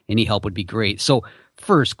seamlessly? Any help would be great. So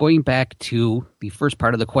first, going back to the first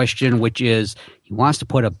part of the question, which is he wants to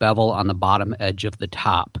put a bevel on the bottom edge of the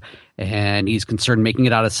top. And he's concerned making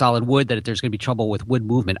it out of solid wood that if there's going to be trouble with wood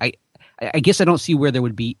movement. I guess I don't see where there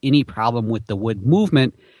would be any problem with the wood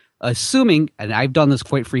movement, assuming, and I've done this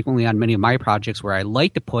quite frequently on many of my projects where I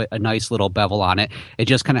like to put a nice little bevel on it. It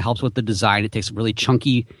just kind of helps with the design. It takes a really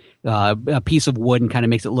chunky a piece of wood and kind of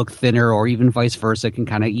makes it look thinner, or even vice versa. It can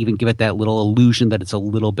kind of even give it that little illusion that it's a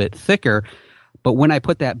little bit thicker. But when I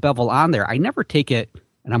put that bevel on there, I never take it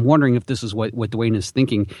And I'm wondering if this is what Dwayne is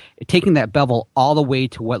thinking, taking that bevel all the way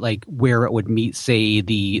to where it would meet, say,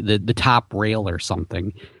 the top rail or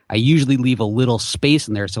something. I usually leave a little space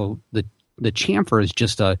in there, so the chamfer is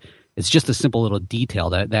just a simple little detail.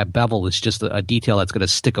 That bevel is just a detail that's going to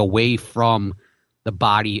stick away from the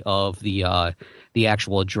body of the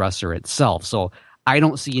actual dresser itself. So I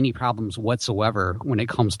don't see any problems whatsoever when it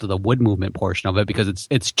comes to the wood movement portion of it, because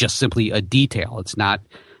it's just simply a detail. It's not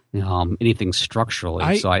anything structurally.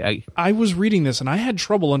 I was reading this and I had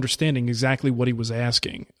trouble understanding exactly what he was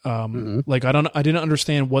asking. Like I didn't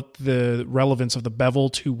understand what the relevance of the bevel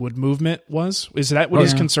to wood movement was. Is that what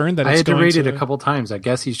he's concerned that I it's had to going read it a couple times. I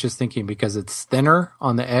guess he's just thinking because it's thinner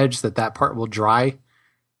on the edge that part will dry.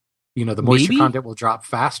 The moisture content will drop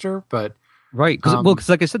faster, but right. Because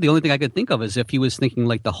like I said, the only thing I could think of is if he was thinking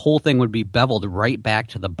like the whole thing would be beveled right back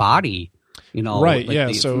to the body. Right. Like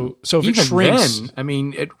yeah. So if it shrinks, then, I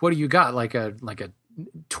mean, what do you got? Like a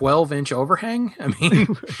 12-inch overhang? I mean,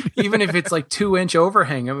 even if it's like 2-inch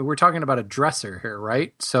overhang, I mean, we're talking about a dresser here,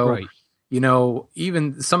 right? So, right.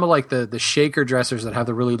 Even some of like the shaker dressers that have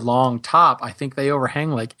the really long top, I think they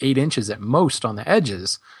overhang like 8 inches at most on the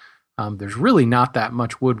edges. There's really not that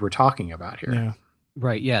much wood we're talking about here. Yeah.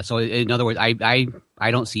 Right. Yeah. So in other words, I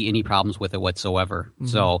don't see any problems with it whatsoever. Mm-hmm.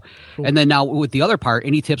 So, cool. And then now with the other part,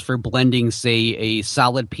 any tips for blending, say, a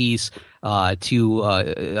solid piece to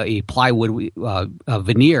a plywood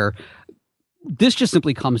veneer? This just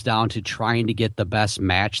simply comes down to trying to get the best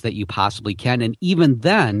match that you possibly can. And even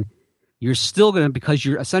then, you're still going to, because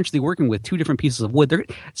you're essentially working with two different pieces of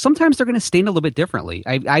wood, sometimes they're going to stain a little bit differently.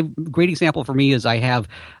 Great example for me is I have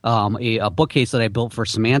a bookcase that I built for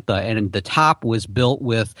Samantha, and the top was built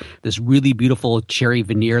with this really beautiful cherry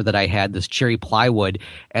veneer that I had, this cherry plywood,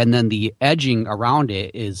 and then the edging around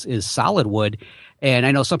it is solid wood. And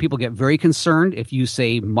I know some people get very concerned if you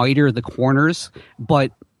say miter the corners,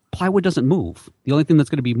 but plywood doesn't move. The only thing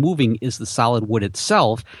that's going to be moving is the solid wood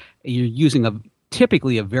itself. You're using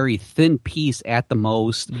typically a very thin piece at the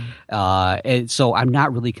most. And so I'm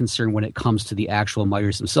not really concerned when it comes to the actual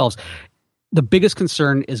miters themselves. The biggest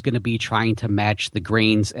concern is going to be trying to match the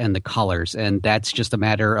grains and the colors. And that's just a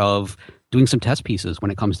matter of doing some test pieces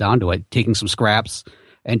when it comes down to it, taking some scraps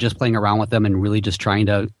and just playing around with them and really just trying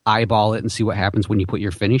to eyeball it and see what happens when you put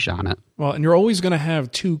your finish on it. Well, and you're always going to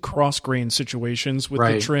have two cross grain situations with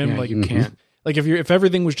the trim. Yeah, like you can't. Like if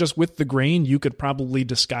everything was just with the grain, you could probably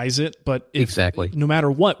disguise it. But exactly, no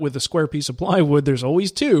matter what, with a square piece of plywood, there's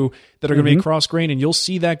always two that are going to be cross grain, and you'll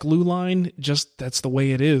see that glue line. Just that's the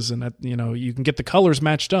way it is, and that you can get the colors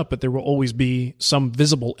matched up, but there will always be some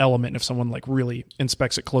visible element if someone like really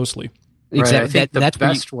inspects it closely. Exactly. Right. I think the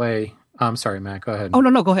best way. I'm sorry, Matt. Go ahead. Oh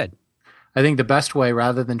no, go ahead. I think the best way,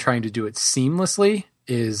 rather than trying to do it seamlessly,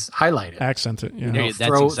 is highlight it, accent it. Yeah.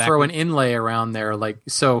 Throw an inlay around there, like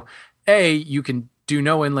so. You can do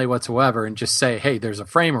no inlay whatsoever and just say, hey, there's a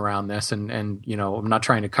frame around this, and I'm not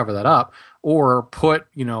trying to cover that up. Or put,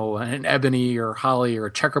 an ebony or holly or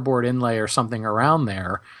a checkerboard inlay or something around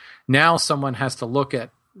there. Now someone has to look at,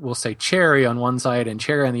 we'll say, cherry on one side and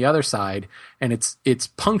cherry on the other side, and it's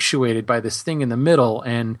punctuated by this thing in the middle,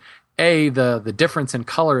 and the difference in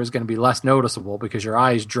color is going to be less noticeable because your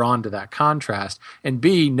eye is drawn to that contrast, and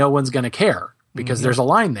B, no one's going to care because there's a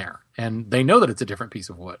line there. And they know that it's a different piece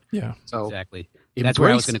of wood. Yeah. So exactly. That's where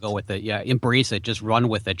I was going to go with it. Yeah. Embrace it. Just run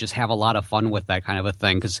with it. Just have a lot of fun with that kind of a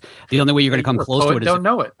thing. Because the only way you're going to come close to it is... don't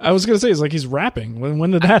know it. I was going to say, it's like he's rapping.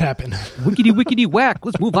 When did that happen? Wickety whack.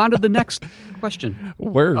 Let's move on to the next question.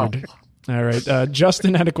 Word. Oh. All right.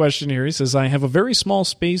 Justin had a question here. He says, I have a very small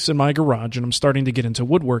space in my garage, and I'm starting to get into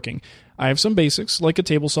woodworking. I have some basics, like a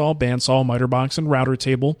table saw, bandsaw, miter box, and router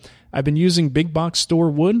table. I've been using big box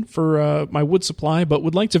store wood for my wood supply, but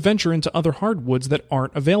would like to venture into other hardwoods that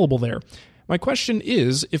aren't available there. My question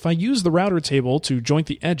is, if I use the router table to joint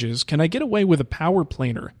the edges, can I get away with a power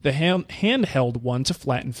planer, the handheld one to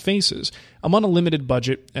flatten faces? I'm on a limited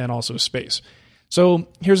budget and also space. So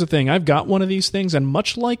here's the thing. I've got one of these things, and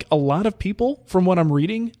much like a lot of people, from what I'm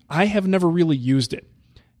reading, I have never really used it.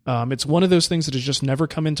 It's one of those things that has just never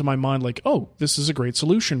come into my mind like, oh, this is a great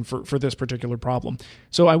solution for this particular problem.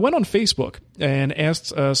 So I went on Facebook and asked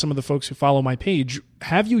some of the folks who follow my page,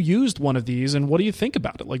 have you used one of these, and what do you think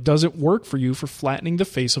about it? Like, does it work for you for flattening the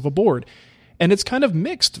face of a board? And it's kind of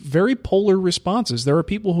mixed, very polar responses. There are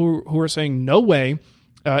people who are saying, no way.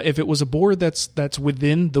 If it was a board that's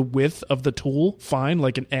within the width of the tool, fine,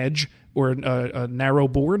 like an edge or a narrow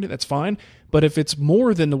board, that's fine. But if it's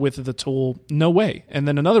more than the width of the tool, no way. And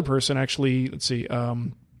then another person actually, let's see,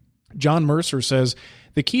 John Mercer says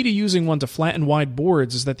The key to using one to flatten wide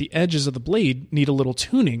boards is that the edges of the blade need a little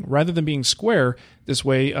tuning rather than being square this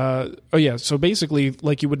way. So basically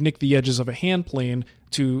like you would nick the edges of a hand plane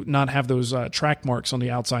to not have those track marks on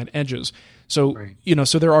the outside edges. So,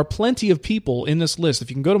 so there are plenty of people in this list. If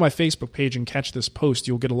you can go to my Facebook page and catch this post,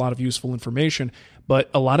 you'll get a lot of useful information. But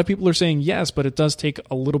a lot of people are saying yes, but it does take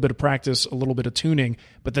a little bit of practice, a little bit of tuning.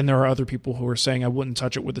 But then there are other people who are saying I wouldn't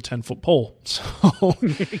touch it with a 10-foot pole. So,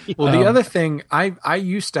 well, the other thing, I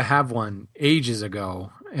used to have one ages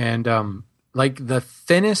ago, and like the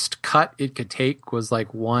thinnest cut it could take was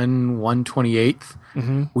like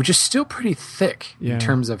 1/128th, which is still pretty thick in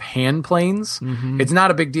terms of hand planes. It's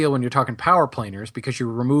not a big deal when you're talking power planers because you're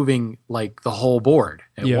removing like the whole board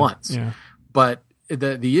at once. But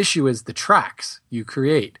the issue is the tracks you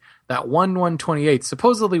create. That 1/128th,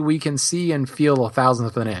 supposedly we can see and feel a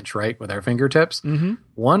thousandth of an inch, right, with our fingertips.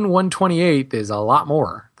 1/128th is a lot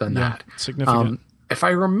more than that. Significant. If I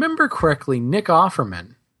remember correctly, Nick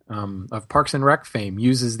Offerman of Parks and Rec fame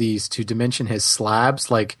uses these to dimension his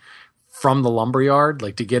slabs, like from the lumberyard,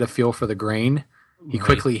 like to get a feel for the grain. He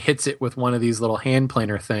quickly hits it with one of these little hand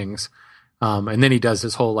planer things, and then he does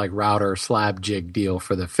his whole like router slab jig deal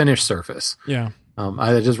for the finished surface. Yeah.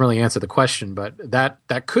 I doesn't really answer the question, but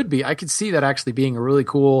that could be. I could see that actually being a really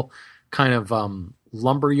cool kind of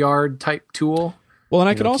lumberyard type tool. Well, and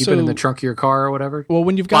I could also keep it in the trunk of your car or whatever. Well,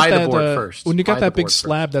 when you've got the board first. When you got that big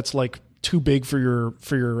slab that's like too big for your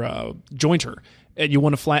jointer, and you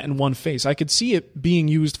want to flatten one face, I could see it being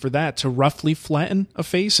used for that, to roughly flatten a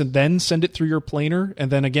face and then send it through your planer,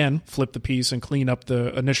 and then again flip the piece and clean up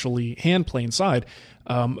the initially hand plane side.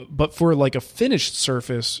 But for like a finished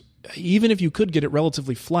surface, even if you could get it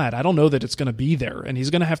relatively flat, I don't know that it's going to be there. And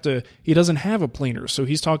he's going to have to. He doesn't have a planer, so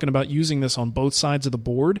he's talking about using this on both sides of the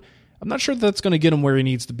board. I'm not sure that's going to get him where he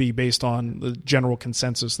needs to be based on the general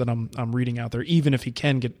consensus that I'm reading out there, even if he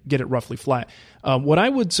can get it roughly flat. What I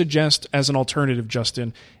would suggest as an alternative,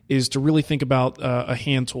 Justin, is to really think about a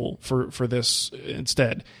hand tool for this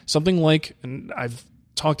instead. Something like, and I've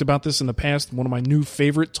talked about this in the past, one of my new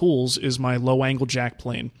favorite tools is my low-angle jack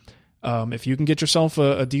plane. If you can get yourself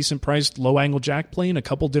a decent-priced low-angle jack plane, a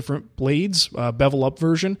couple different blades, bevel-up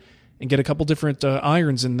version, and get a couple different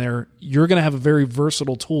irons in there, you're going to have a very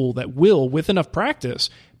versatile tool that will, with enough practice,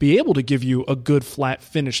 be able to give you a good flat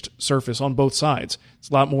finished surface on both sides. It's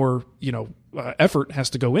a lot more, effort has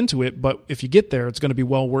to go into it, but if you get there, it's going to be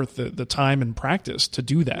well worth the time and practice to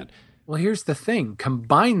do that. Well, here's the thing.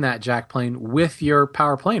 Combine that jack plane with your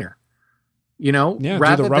power planer.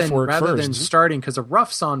 Rather than starting, because a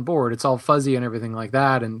rough's on board, it's all fuzzy and everything like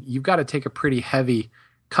that, and you've got to take a pretty heavy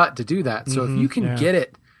cut to do that. So if you can get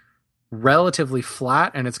it relatively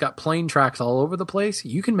flat and it's got plane tracks all over the place,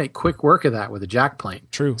 you can make quick work of that with a jack plane.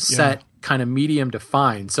 True. Set kind of medium to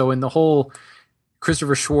fine. So in the whole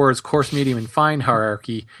Christopher Schwartz coarse, medium, and fine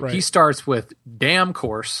hierarchy, he starts with damn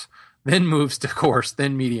coarse, then moves to coarse,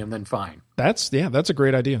 then medium, then fine. That's a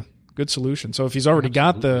great idea. Good solution. So if he's already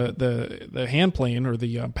got the hand plane or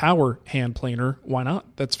the power hand planer, why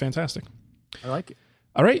not? That's fantastic. I like it.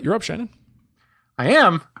 All right, you're up, Shannon. I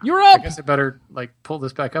am. You're up. I guess I better pull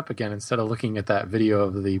this back up again instead of looking at that video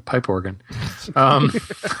of the pipe organ.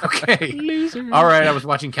 Okay. Loser. All right. I was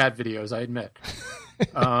watching cat videos, I admit.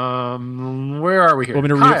 Where are we here? Want me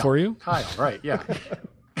to read it for you? Kyle, right. Yeah.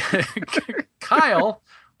 Kyle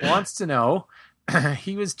wants to know,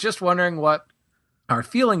 he was just wondering what our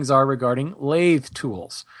feelings are regarding lathe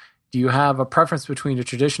tools. Do you have a preference between a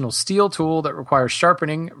traditional steel tool that requires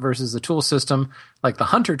sharpening versus a tool system like the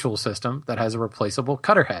Hunter tool system that has a replaceable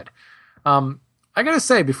cutter head? I got to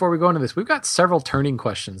say, before we go into this, we've got several turning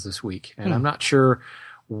questions this week, and I'm not sure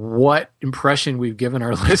what impression we've given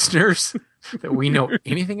our listeners that we know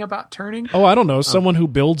anything about turning. Oh, I don't know. Someone who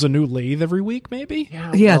builds a new lathe every week, maybe?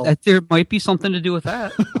 Yeah, there might be something to do with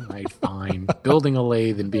that. All right, fine. Building a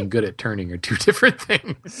lathe and being good at turning are two different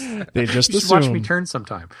things. They just you should watch me turn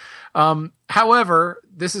sometime. However,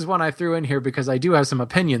 this is one I threw in here because I do have some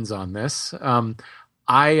opinions on this.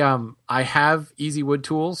 I have easy wood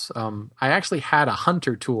tools. I actually had a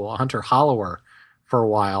Hunter tool, a Hunter hollower, for a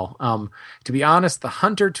while. To be honest, the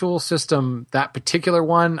Hunter tool system, that particular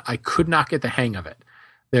one, I could not get the hang of it.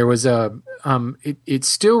 There was it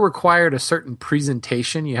still required a certain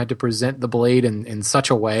presentation. You had to present the blade in such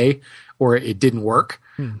a way or it didn't work.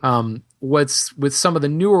 What's with some of the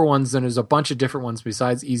newer ones, and there's a bunch of different ones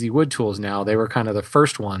besides easy wood tools now. They were kind of the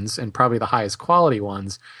first ones and probably the highest quality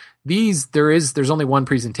ones. There's only one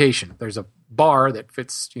presentation. There's a bar that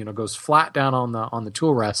fits, goes flat down on the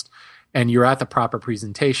tool rest, and you're at the proper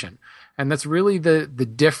presentation. And that's really the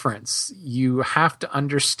difference. You have to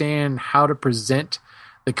understand how to present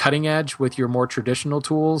the cutting edge with your more traditional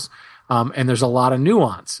tools. And there's a lot of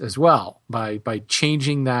nuance as well. By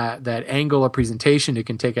changing that angle of presentation, it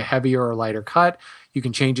can take a heavier or lighter cut. You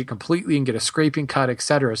can change it completely and get a scraping cut,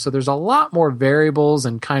 etc. So there's a lot more variables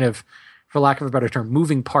and kind of, for lack of a better term,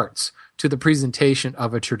 moving parts to the presentation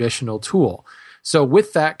of a traditional tool. So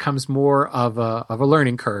with that comes more of a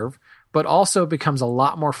learning curve, but also becomes a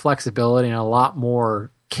lot more flexibility and a lot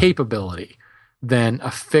more capability than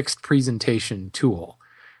a fixed presentation tool.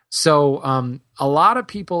 So a lot of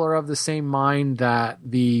people are of the same mind that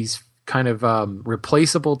these kind of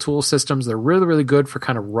replaceable tool systems, they're really, really good for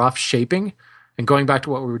kind of rough shaping. And going back to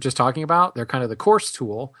what we were just talking about, they're kind of the coarse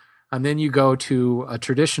tool. And then you go to a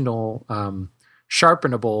traditional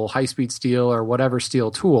sharpenable high-speed steel or whatever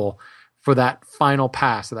steel tool for that final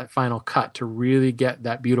pass or that final cut to really get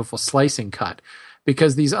that beautiful slicing cut.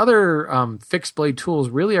 Because these other fixed blade tools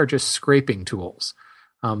really are just scraping tools.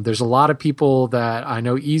 There's a lot of people that I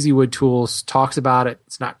know Easy Wood Tools talks about it.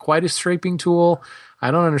 It's not quite a scraping tool.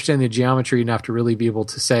 I don't understand the geometry enough to really be able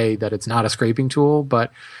to say that it's not a scraping tool,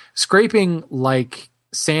 but scraping, like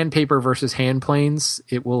sandpaper versus hand planes,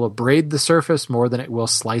 it will abrade the surface more than it will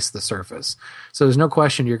slice the surface. So there's no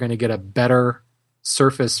question you're going to get a better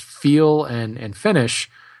surface feel and finish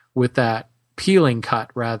with that peeling cut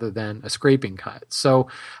rather than a scraping cut. So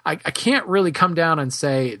I can't really come down and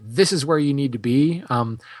say this is where you need to be.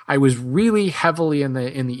 I was really heavily in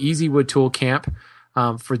the Easy Wood Tool camp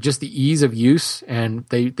for just the ease of use, and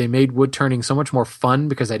they made wood turning so much more fun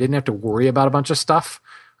because I didn't have to worry about a bunch of stuff,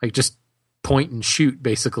 like just point and shoot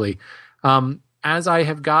basically. As I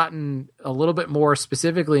have gotten a little bit more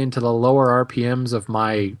specifically into the lower RPMs of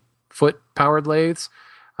my foot powered lathes,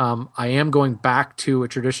 I am going back to a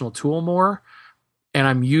traditional tool more, and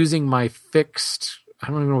I'm using my fixed, I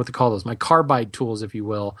don't even know what to call those, my carbide tools, if you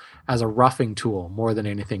will, as a roughing tool more than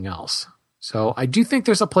anything else. So I do think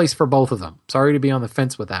there's a place for both of them. Sorry to be on the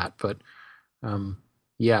fence with that, but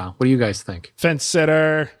yeah. What do you guys think? Fence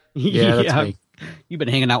sitter. Yeah, that's me. You've been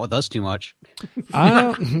hanging out with us too much.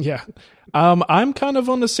 Yeah. I'm kind of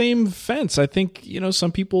on the same fence. I think,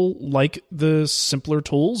 some people like the simpler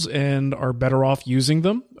tools and are better off using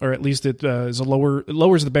them, or at least it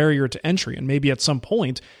lowers the barrier to entry. And maybe at some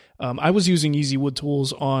point, I was using Easy Wood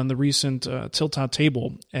Tools on the recent tilt-out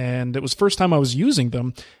table, and it was the first time I was using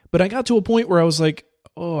them, but I got to a point where I was like,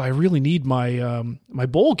 oh, I really need my my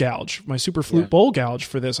bowl gouge, my super flute bowl gouge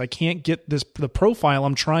for this. I can't get the profile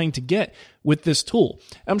I'm trying to get with this tool.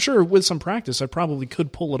 I'm sure with some practice, I probably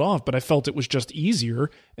could pull it off, but I felt it was just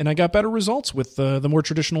easier, and I got better results with the more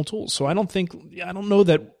traditional tools. So I don't know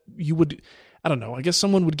that you would, I don't know, I guess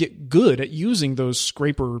someone would get good at using those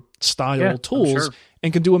scraper style tools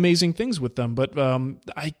and can do amazing things with them. But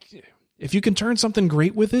if you can turn something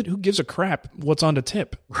great with it, who gives a crap what's on the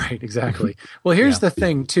tip? Right, exactly. Well, here's the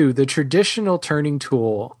thing, too. The traditional turning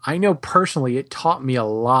tool, I know personally it taught me a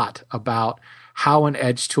lot about how an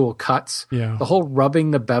edge tool cuts. Yeah. The whole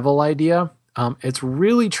rubbing the bevel idea, it's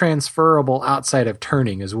really transferable outside of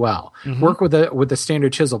turning as well. Mm-hmm. Work with the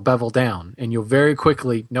standard chisel bevel down, and you'll very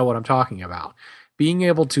quickly know what I'm talking about. Being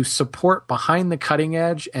able to support behind the cutting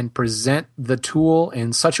edge and present the tool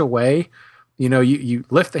in such a way, you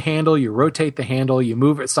lift the handle, you rotate the handle, you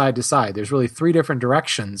move it side to side. There's really 3 different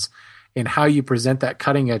directions in how you present that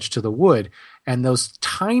cutting edge to the wood. And those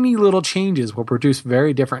tiny little changes will produce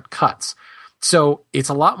very different cuts. So it's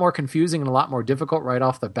a lot more confusing and a lot more difficult right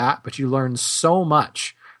off the bat, but you learn so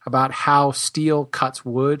much about how steel cuts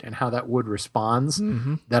wood and how that wood responds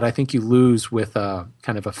that I think you lose with a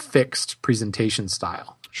kind of a fixed presentation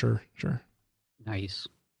style. Sure. Nice.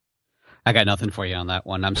 I got nothing for you on that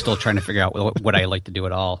one. I'm still trying to figure out what I like to do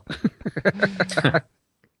at all.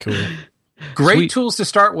 Cool. Great tools to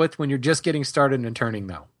start with when you're just getting started in turning,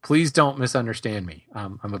 though. Please don't misunderstand me.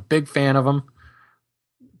 I'm a big fan of them.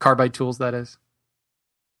 Carbide tools, that is.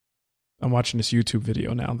 I'm watching this YouTube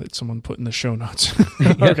video now that someone put in the show notes.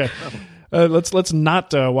 Okay. Let's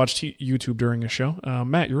not watch YouTube during a show.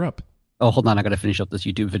 Matt, you're up. Oh, hold on. I got to finish up this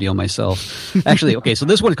YouTube video myself. Actually, okay, so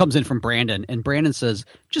this one comes in from Brandon, and Brandon says,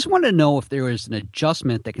 just want to know if there is an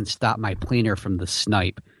adjustment that can stop my planer from the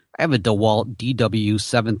snipe. I have a DeWalt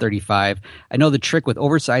DW735. I know the trick with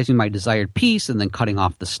oversizing my desired piece and then cutting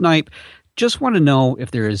off the snipe. Just want to know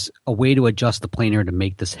if there is a way to adjust the planer to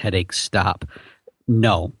make this headache stop.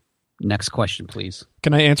 No. Next question, please.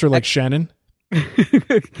 Can I answer like Shannon?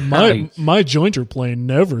 My jointer plane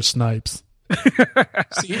never snipes.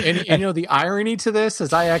 See, and the irony to this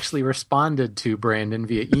is I actually responded to Brandon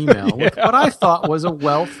via email with what I thought was a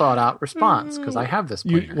well thought out response because I have this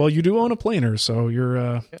planer. You do own a planer, so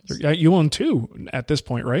you own 2 at this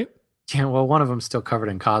point, right? Yeah, well, one of them's still covered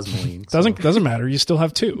in cosmoline. Doesn't matter. You still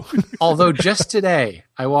have two. Although just today,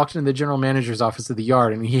 I walked into the general manager's office of the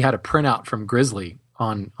yard, and he had a printout from Grizzly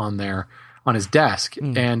on his desk,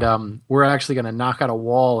 and we're actually going to knock out a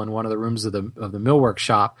wall in one of the rooms of the millwork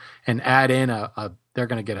shop and add in they're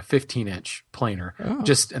going to get a 15-inch planer. And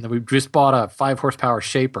then we just bought a 5-horsepower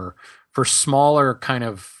shaper for smaller kind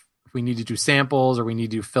of, if we need to do samples or we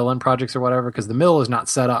need to do fill-in projects or whatever, because the mill is not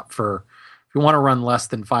set up for. If you want to run less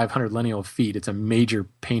than 500 lineal feet, it's a major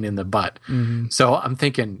pain in the butt. Mm-hmm. So I'm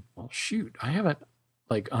thinking, well, shoot, I haven't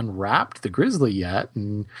unwrapped the Grizzly yet,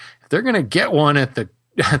 and if they're going to get one at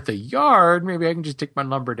the yard, maybe I can just take my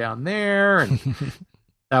lumber down there, and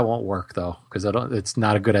that won't work though, because it's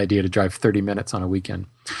not a good idea to drive 30 minutes on a weekend.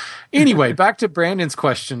 Anyway, back to Brandon's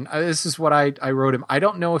question. This is what I wrote him. I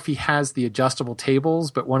don't know if he has the adjustable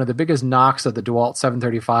tables, but one of the biggest knocks of the DeWalt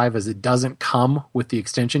 735 is it doesn't come with the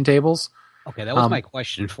extension tables. Okay, that was my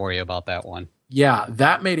question for you about that one. Yeah,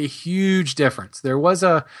 that made a huge difference. There was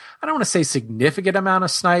I don't want to say significant amount of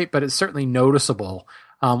snipe, but it's certainly noticeable.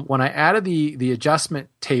 When I added the adjustment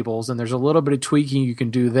tables, and there's a little bit of tweaking you can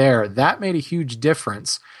do there, that made a huge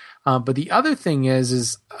difference. But the other thing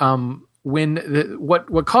is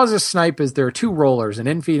what causes snipe is there are two rollers, an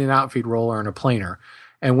infeed and outfeed roller and a planer.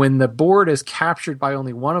 And when the board is captured by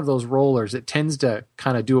only one of those rollers, it tends to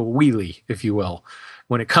kind of do a wheelie, if you will.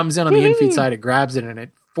 When it comes in on the infeed side, it grabs it and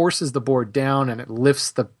it forces the board down and it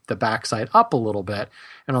lifts the backside up a little bit.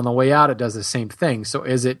 And on the way out, it does the same thing. So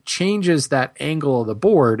as it changes that angle of the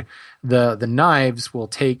board, the knives will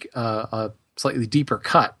take a slightly deeper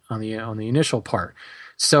cut on the initial part.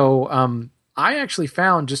 So I actually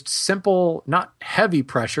found just simple, not heavy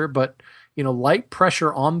pressure, but light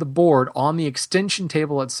pressure on the board, on the extension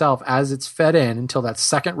table itself as it's fed in until that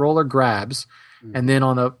second roller grabs. And then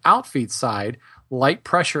on the outfeed side, light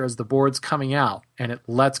pressure as the board's coming out and it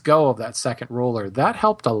lets go of that second roller. That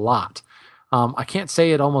helped a lot. I can't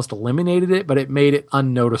say it almost eliminated it, but it made it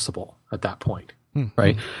unnoticeable at that point.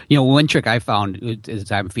 Right. One trick I found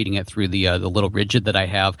is I'm feeding it through the little rigid that I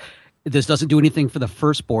have. This doesn't do anything for the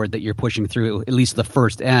first board that you're pushing through, at least the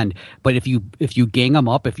first end. But if you gang them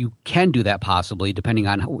up, if you can do that possibly, depending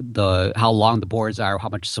on how long the boards are, how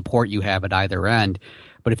much support you have at either end.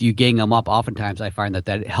 But if you gang them up, oftentimes I find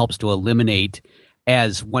that helps to eliminate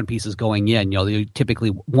as one piece is going in. Typically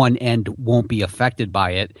one end won't be affected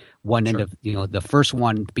by it. One end of the first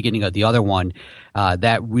one, beginning of the other one,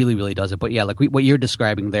 that really, really does it. But yeah, like what you're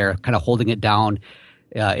describing there, kind of holding it down,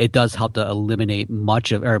 it does help to eliminate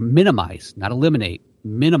much of, or minimize, not eliminate,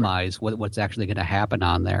 minimize what's actually going to happen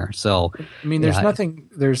on there. So I mean,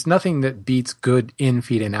 there's nothing that beats good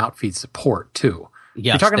in-feed and out-feed support too.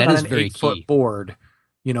 Yes, you're talking about an very 8-foot key. board.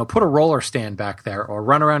 Put a roller stand back there or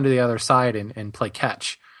run around to the other side and play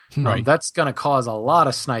catch. Right. That's going to cause a lot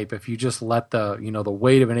of snipe if you just let the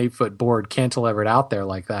weight of an 8-foot board cantilever it out there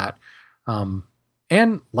like that.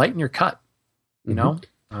 And lighten your cut,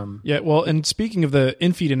 Yeah, well, and speaking of the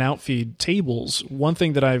infeed and outfeed tables, one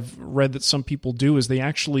thing that I've read that some people do is they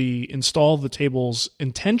actually install the tables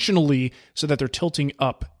intentionally so that they're tilting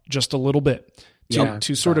up just a little bit.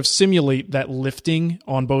 To sort of simulate that lifting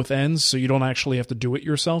on both ends, so you don't actually have to do it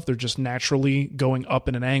yourself. They're just naturally going up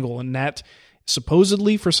in an angle, and that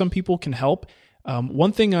supposedly for some people can help.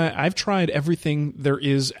 One thing I've tried everything there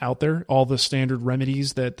is out there, all the standard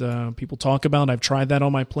remedies that people talk about. I've tried that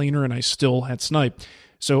on my planer, and I still had snipe.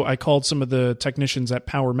 So I called some of the technicians at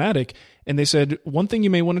Powermatic, and they said, one thing you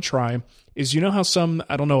may want to try is, how some,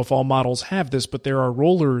 I don't know if all models have this, but there are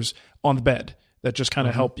rollers on the bed that just kind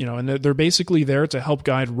of help, and they're basically there to help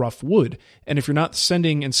guide rough wood. And if you're not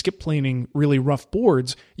sending and skip planing really rough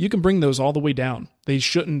boards, you can bring those all the way down. They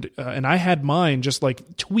shouldn't, and I had mine just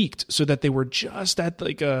tweaked so that they were just at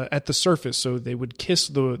the surface, so they would kiss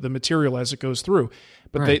the material as it goes through.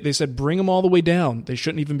 But they said bring them all the way down. They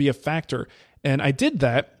shouldn't even be a factor. And I did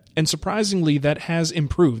that, and surprisingly, that has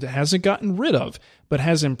improved. It hasn't gotten rid of, but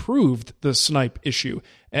has improved the snipe issue.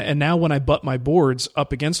 And now when I butt my boards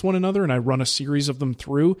up against one another and I run a series of them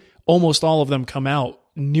through, almost all of them come out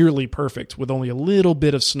nearly perfect with only a little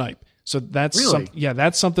bit of snipe. So that's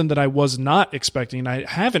that's something that I was not expecting. I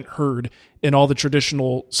haven't heard in all the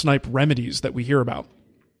traditional snipe remedies that we hear about.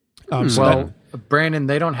 Brandon,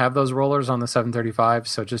 they don't have those rollers on the 735,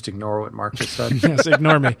 so just ignore what Mark just said. Yes,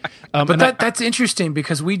 ignore me. But that's interesting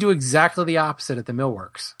because we do exactly the opposite at the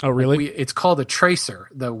Millworks. Oh, really? It's called a tracer,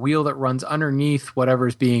 the wheel that runs underneath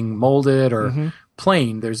whatever's being molded or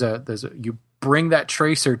planed. You bring that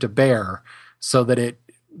tracer to bear so that it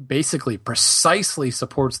basically precisely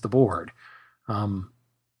supports the board.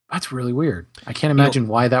 That's really weird. I can't imagine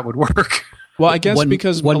why that would work. Well, I guess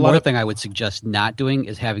because one more thing I would suggest not doing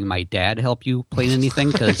is having my dad help you plane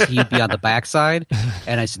anything, because he'd be on the backside,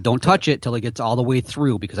 and I said, don't touch it till it gets all the way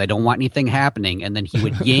through because I don't want anything happening. And then he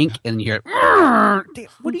would yank, and you're,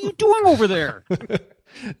 what are you doing over there?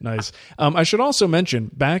 Nice. I should also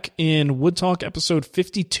mention, back in Wood Talk episode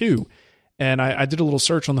 52, and I did a little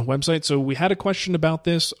search on the website, so we had a question about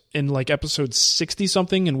this in like episode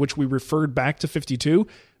 60-something, in which we referred back to 52.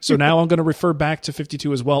 So now I'm going to refer back to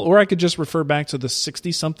 52 as well, or I could just refer back to the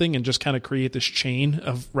 60-something and just kind of create this chain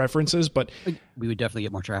of references. But we would definitely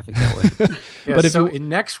get more traffic that way. But in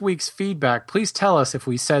next week's feedback, please tell us if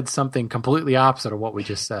we said something completely opposite of what we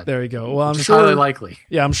just said. There you go. Well, I'm Which sure is highly likely.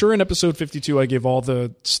 Yeah, I'm sure in episode 52 I gave all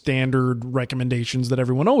the standard recommendations that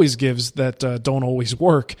everyone always gives that don't always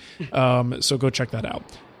work. So go check that out.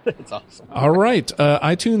 That's awesome. All right.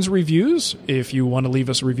 iTunes reviews. If you want to leave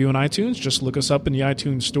us a review on iTunes, just look us up in the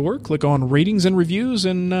iTunes store, click on ratings and reviews,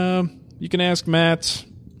 and you can ask Matt,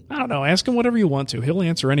 I don't know, ask him whatever you want to. He'll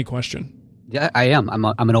answer any question. Yeah, I am. I'm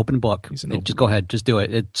an open book. Just go ahead. Just do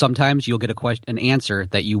it. Sometimes you'll get an answer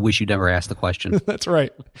that you wish you'd never asked the question. That's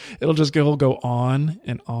right. It'll go on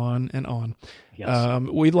and on and on. Yes.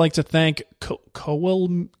 We'd like to thank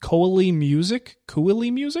Coeli Music.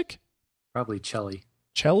 Probably Chelly.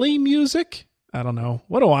 Chelly Music? I don't know.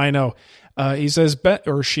 What do I know? He says,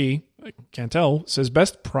 she, I can't tell, says,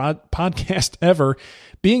 best podcast ever.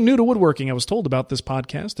 Being new to woodworking, I was told about this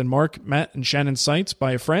podcast and Mark, Matt, and Shannon's sites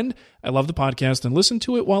by a friend. I love the podcast and listen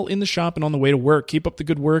to it while in the shop and on the way to work. Keep up the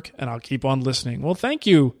good work, and I'll keep on listening. Well, thank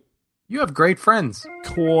you. You have great friends.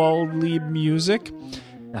 Quality Music.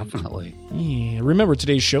 Definitely. Yeah. Remember,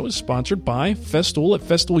 today's show is sponsored by Festool at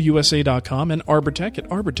FestoolUSA.com and Arbortech at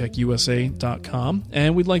ArbortechUSA.com.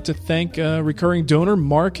 And we'd like to thank recurring donor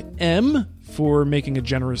Mark M. for making a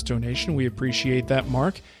generous donation. We appreciate that,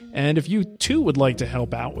 Mark. And if you, too, would like to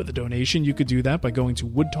help out with a donation, you could do that by going to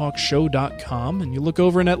woodtalkshow.com. And you look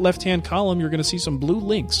over in that left-hand column, you're going to see some blue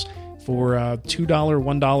links for $2,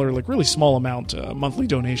 $1, like really small amount monthly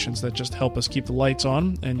donations that just help us keep the lights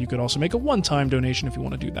on. And you could also make a one-time donation if you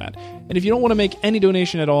want to do that. And if you don't want to make any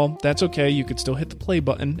donation at all, that's okay. You could still hit the play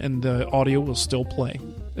button and the audio will still play.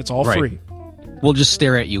 It's all free. We'll just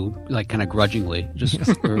stare at you, like, kind of grudgingly.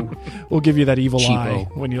 We'll give you that evil cheapo eye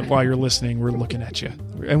while you're listening. We're looking at you,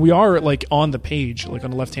 and we are like on the page, like on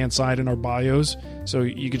the left-hand side in our bios. So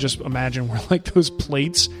you could just imagine we're like those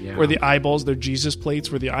plates where the eyeballs, they're Jesus plates,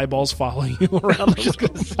 where the eyeballs follow you around. Just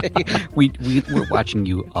gonna say, we're watching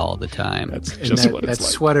you all the time. That's just what it's that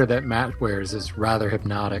like. sweater that Matt wears is rather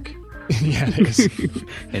hypnotic. Yeah, it is.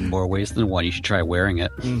 In more ways than one. You should try wearing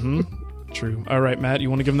it. Mm-hmm. True. All right, Matt, you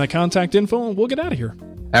want to give them that contact info and we'll get out of here.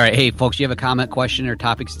 All right. Hey, folks, you have a comment, question, or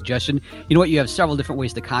topic suggestion? You know what? You have several different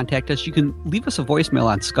ways to contact us. You can leave us a voicemail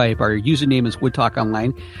on Skype. Our username is Wood Talk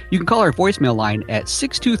Online. You can call our voicemail line at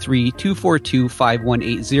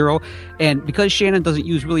 623-242-5180. And because Shannon doesn't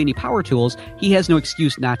use really any power tools, he has no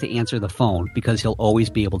excuse not to answer the phone because he'll always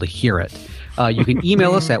be able to hear it. You can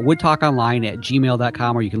email us at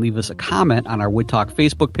woodtalkonline@gmail.com, or you can leave us a comment on our Wood Talk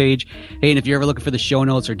Facebook page. Hey, and if you're ever looking for the show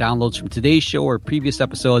notes or downloads from today's show or previous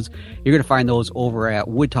episodes, you're going to find those over at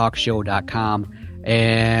woodtalkshow.com.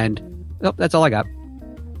 And that's all I got.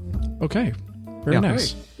 Okay. Very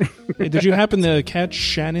nice. Hey, did you happen to catch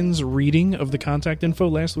Shannon's reading of the contact info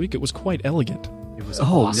last week? It was quite elegant. It was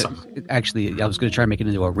awesome. Actually, I was going to try to make it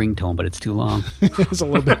into a ringtone, but it's too long. It's a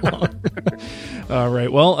little bit long. All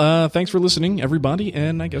right. Well, thanks for listening, everybody,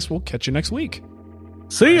 and I guess we'll catch you next week.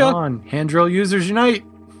 See ya. Come on, hand drill users unite.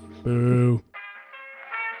 Boo.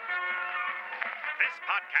 This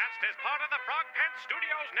podcast is part of the Frog Pants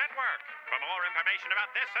Studios Network. For more information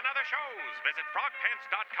about this and other shows, visit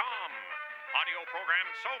frogpants.com. Audio program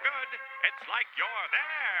so good, it's like you're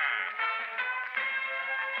there.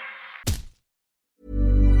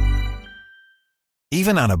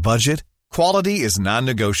 Even on a budget, quality is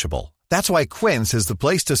non-negotiable. That's why Quince is the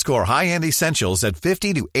place to score high-end essentials at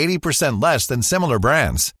 50 to 80% less than similar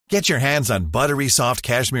brands. Get your hands on buttery soft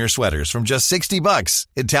cashmere sweaters from just $60,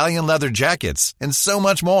 Italian leather jackets, and so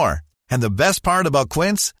much more. And the best part about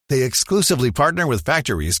Quince, they exclusively partner with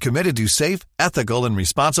factories committed to safe, ethical, and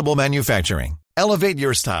responsible manufacturing. Elevate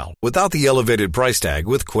your style without the elevated price tag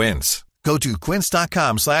with Quince. Go to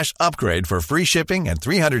quince.com/upgrade for free shipping and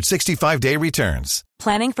 365-day returns.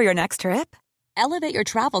 Planning for your next trip? Elevate your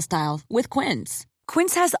travel style with Quince.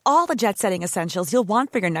 Quince has all the jet-setting essentials you'll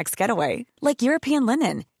want for your next getaway, like European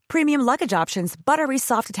linen, premium luggage options, buttery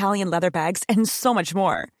soft Italian leather bags, and so much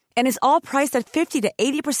more. And is all priced at 50 to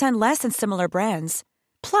 80% less than similar brands.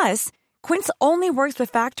 Plus, Quince only works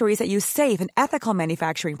with factories that use safe and ethical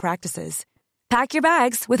manufacturing practices. Pack your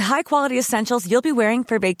bags with high-quality essentials you'll be wearing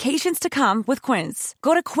for vacations to come with Quince.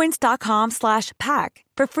 Go to quince.com/pack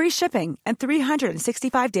for free shipping and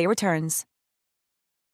 365-day returns.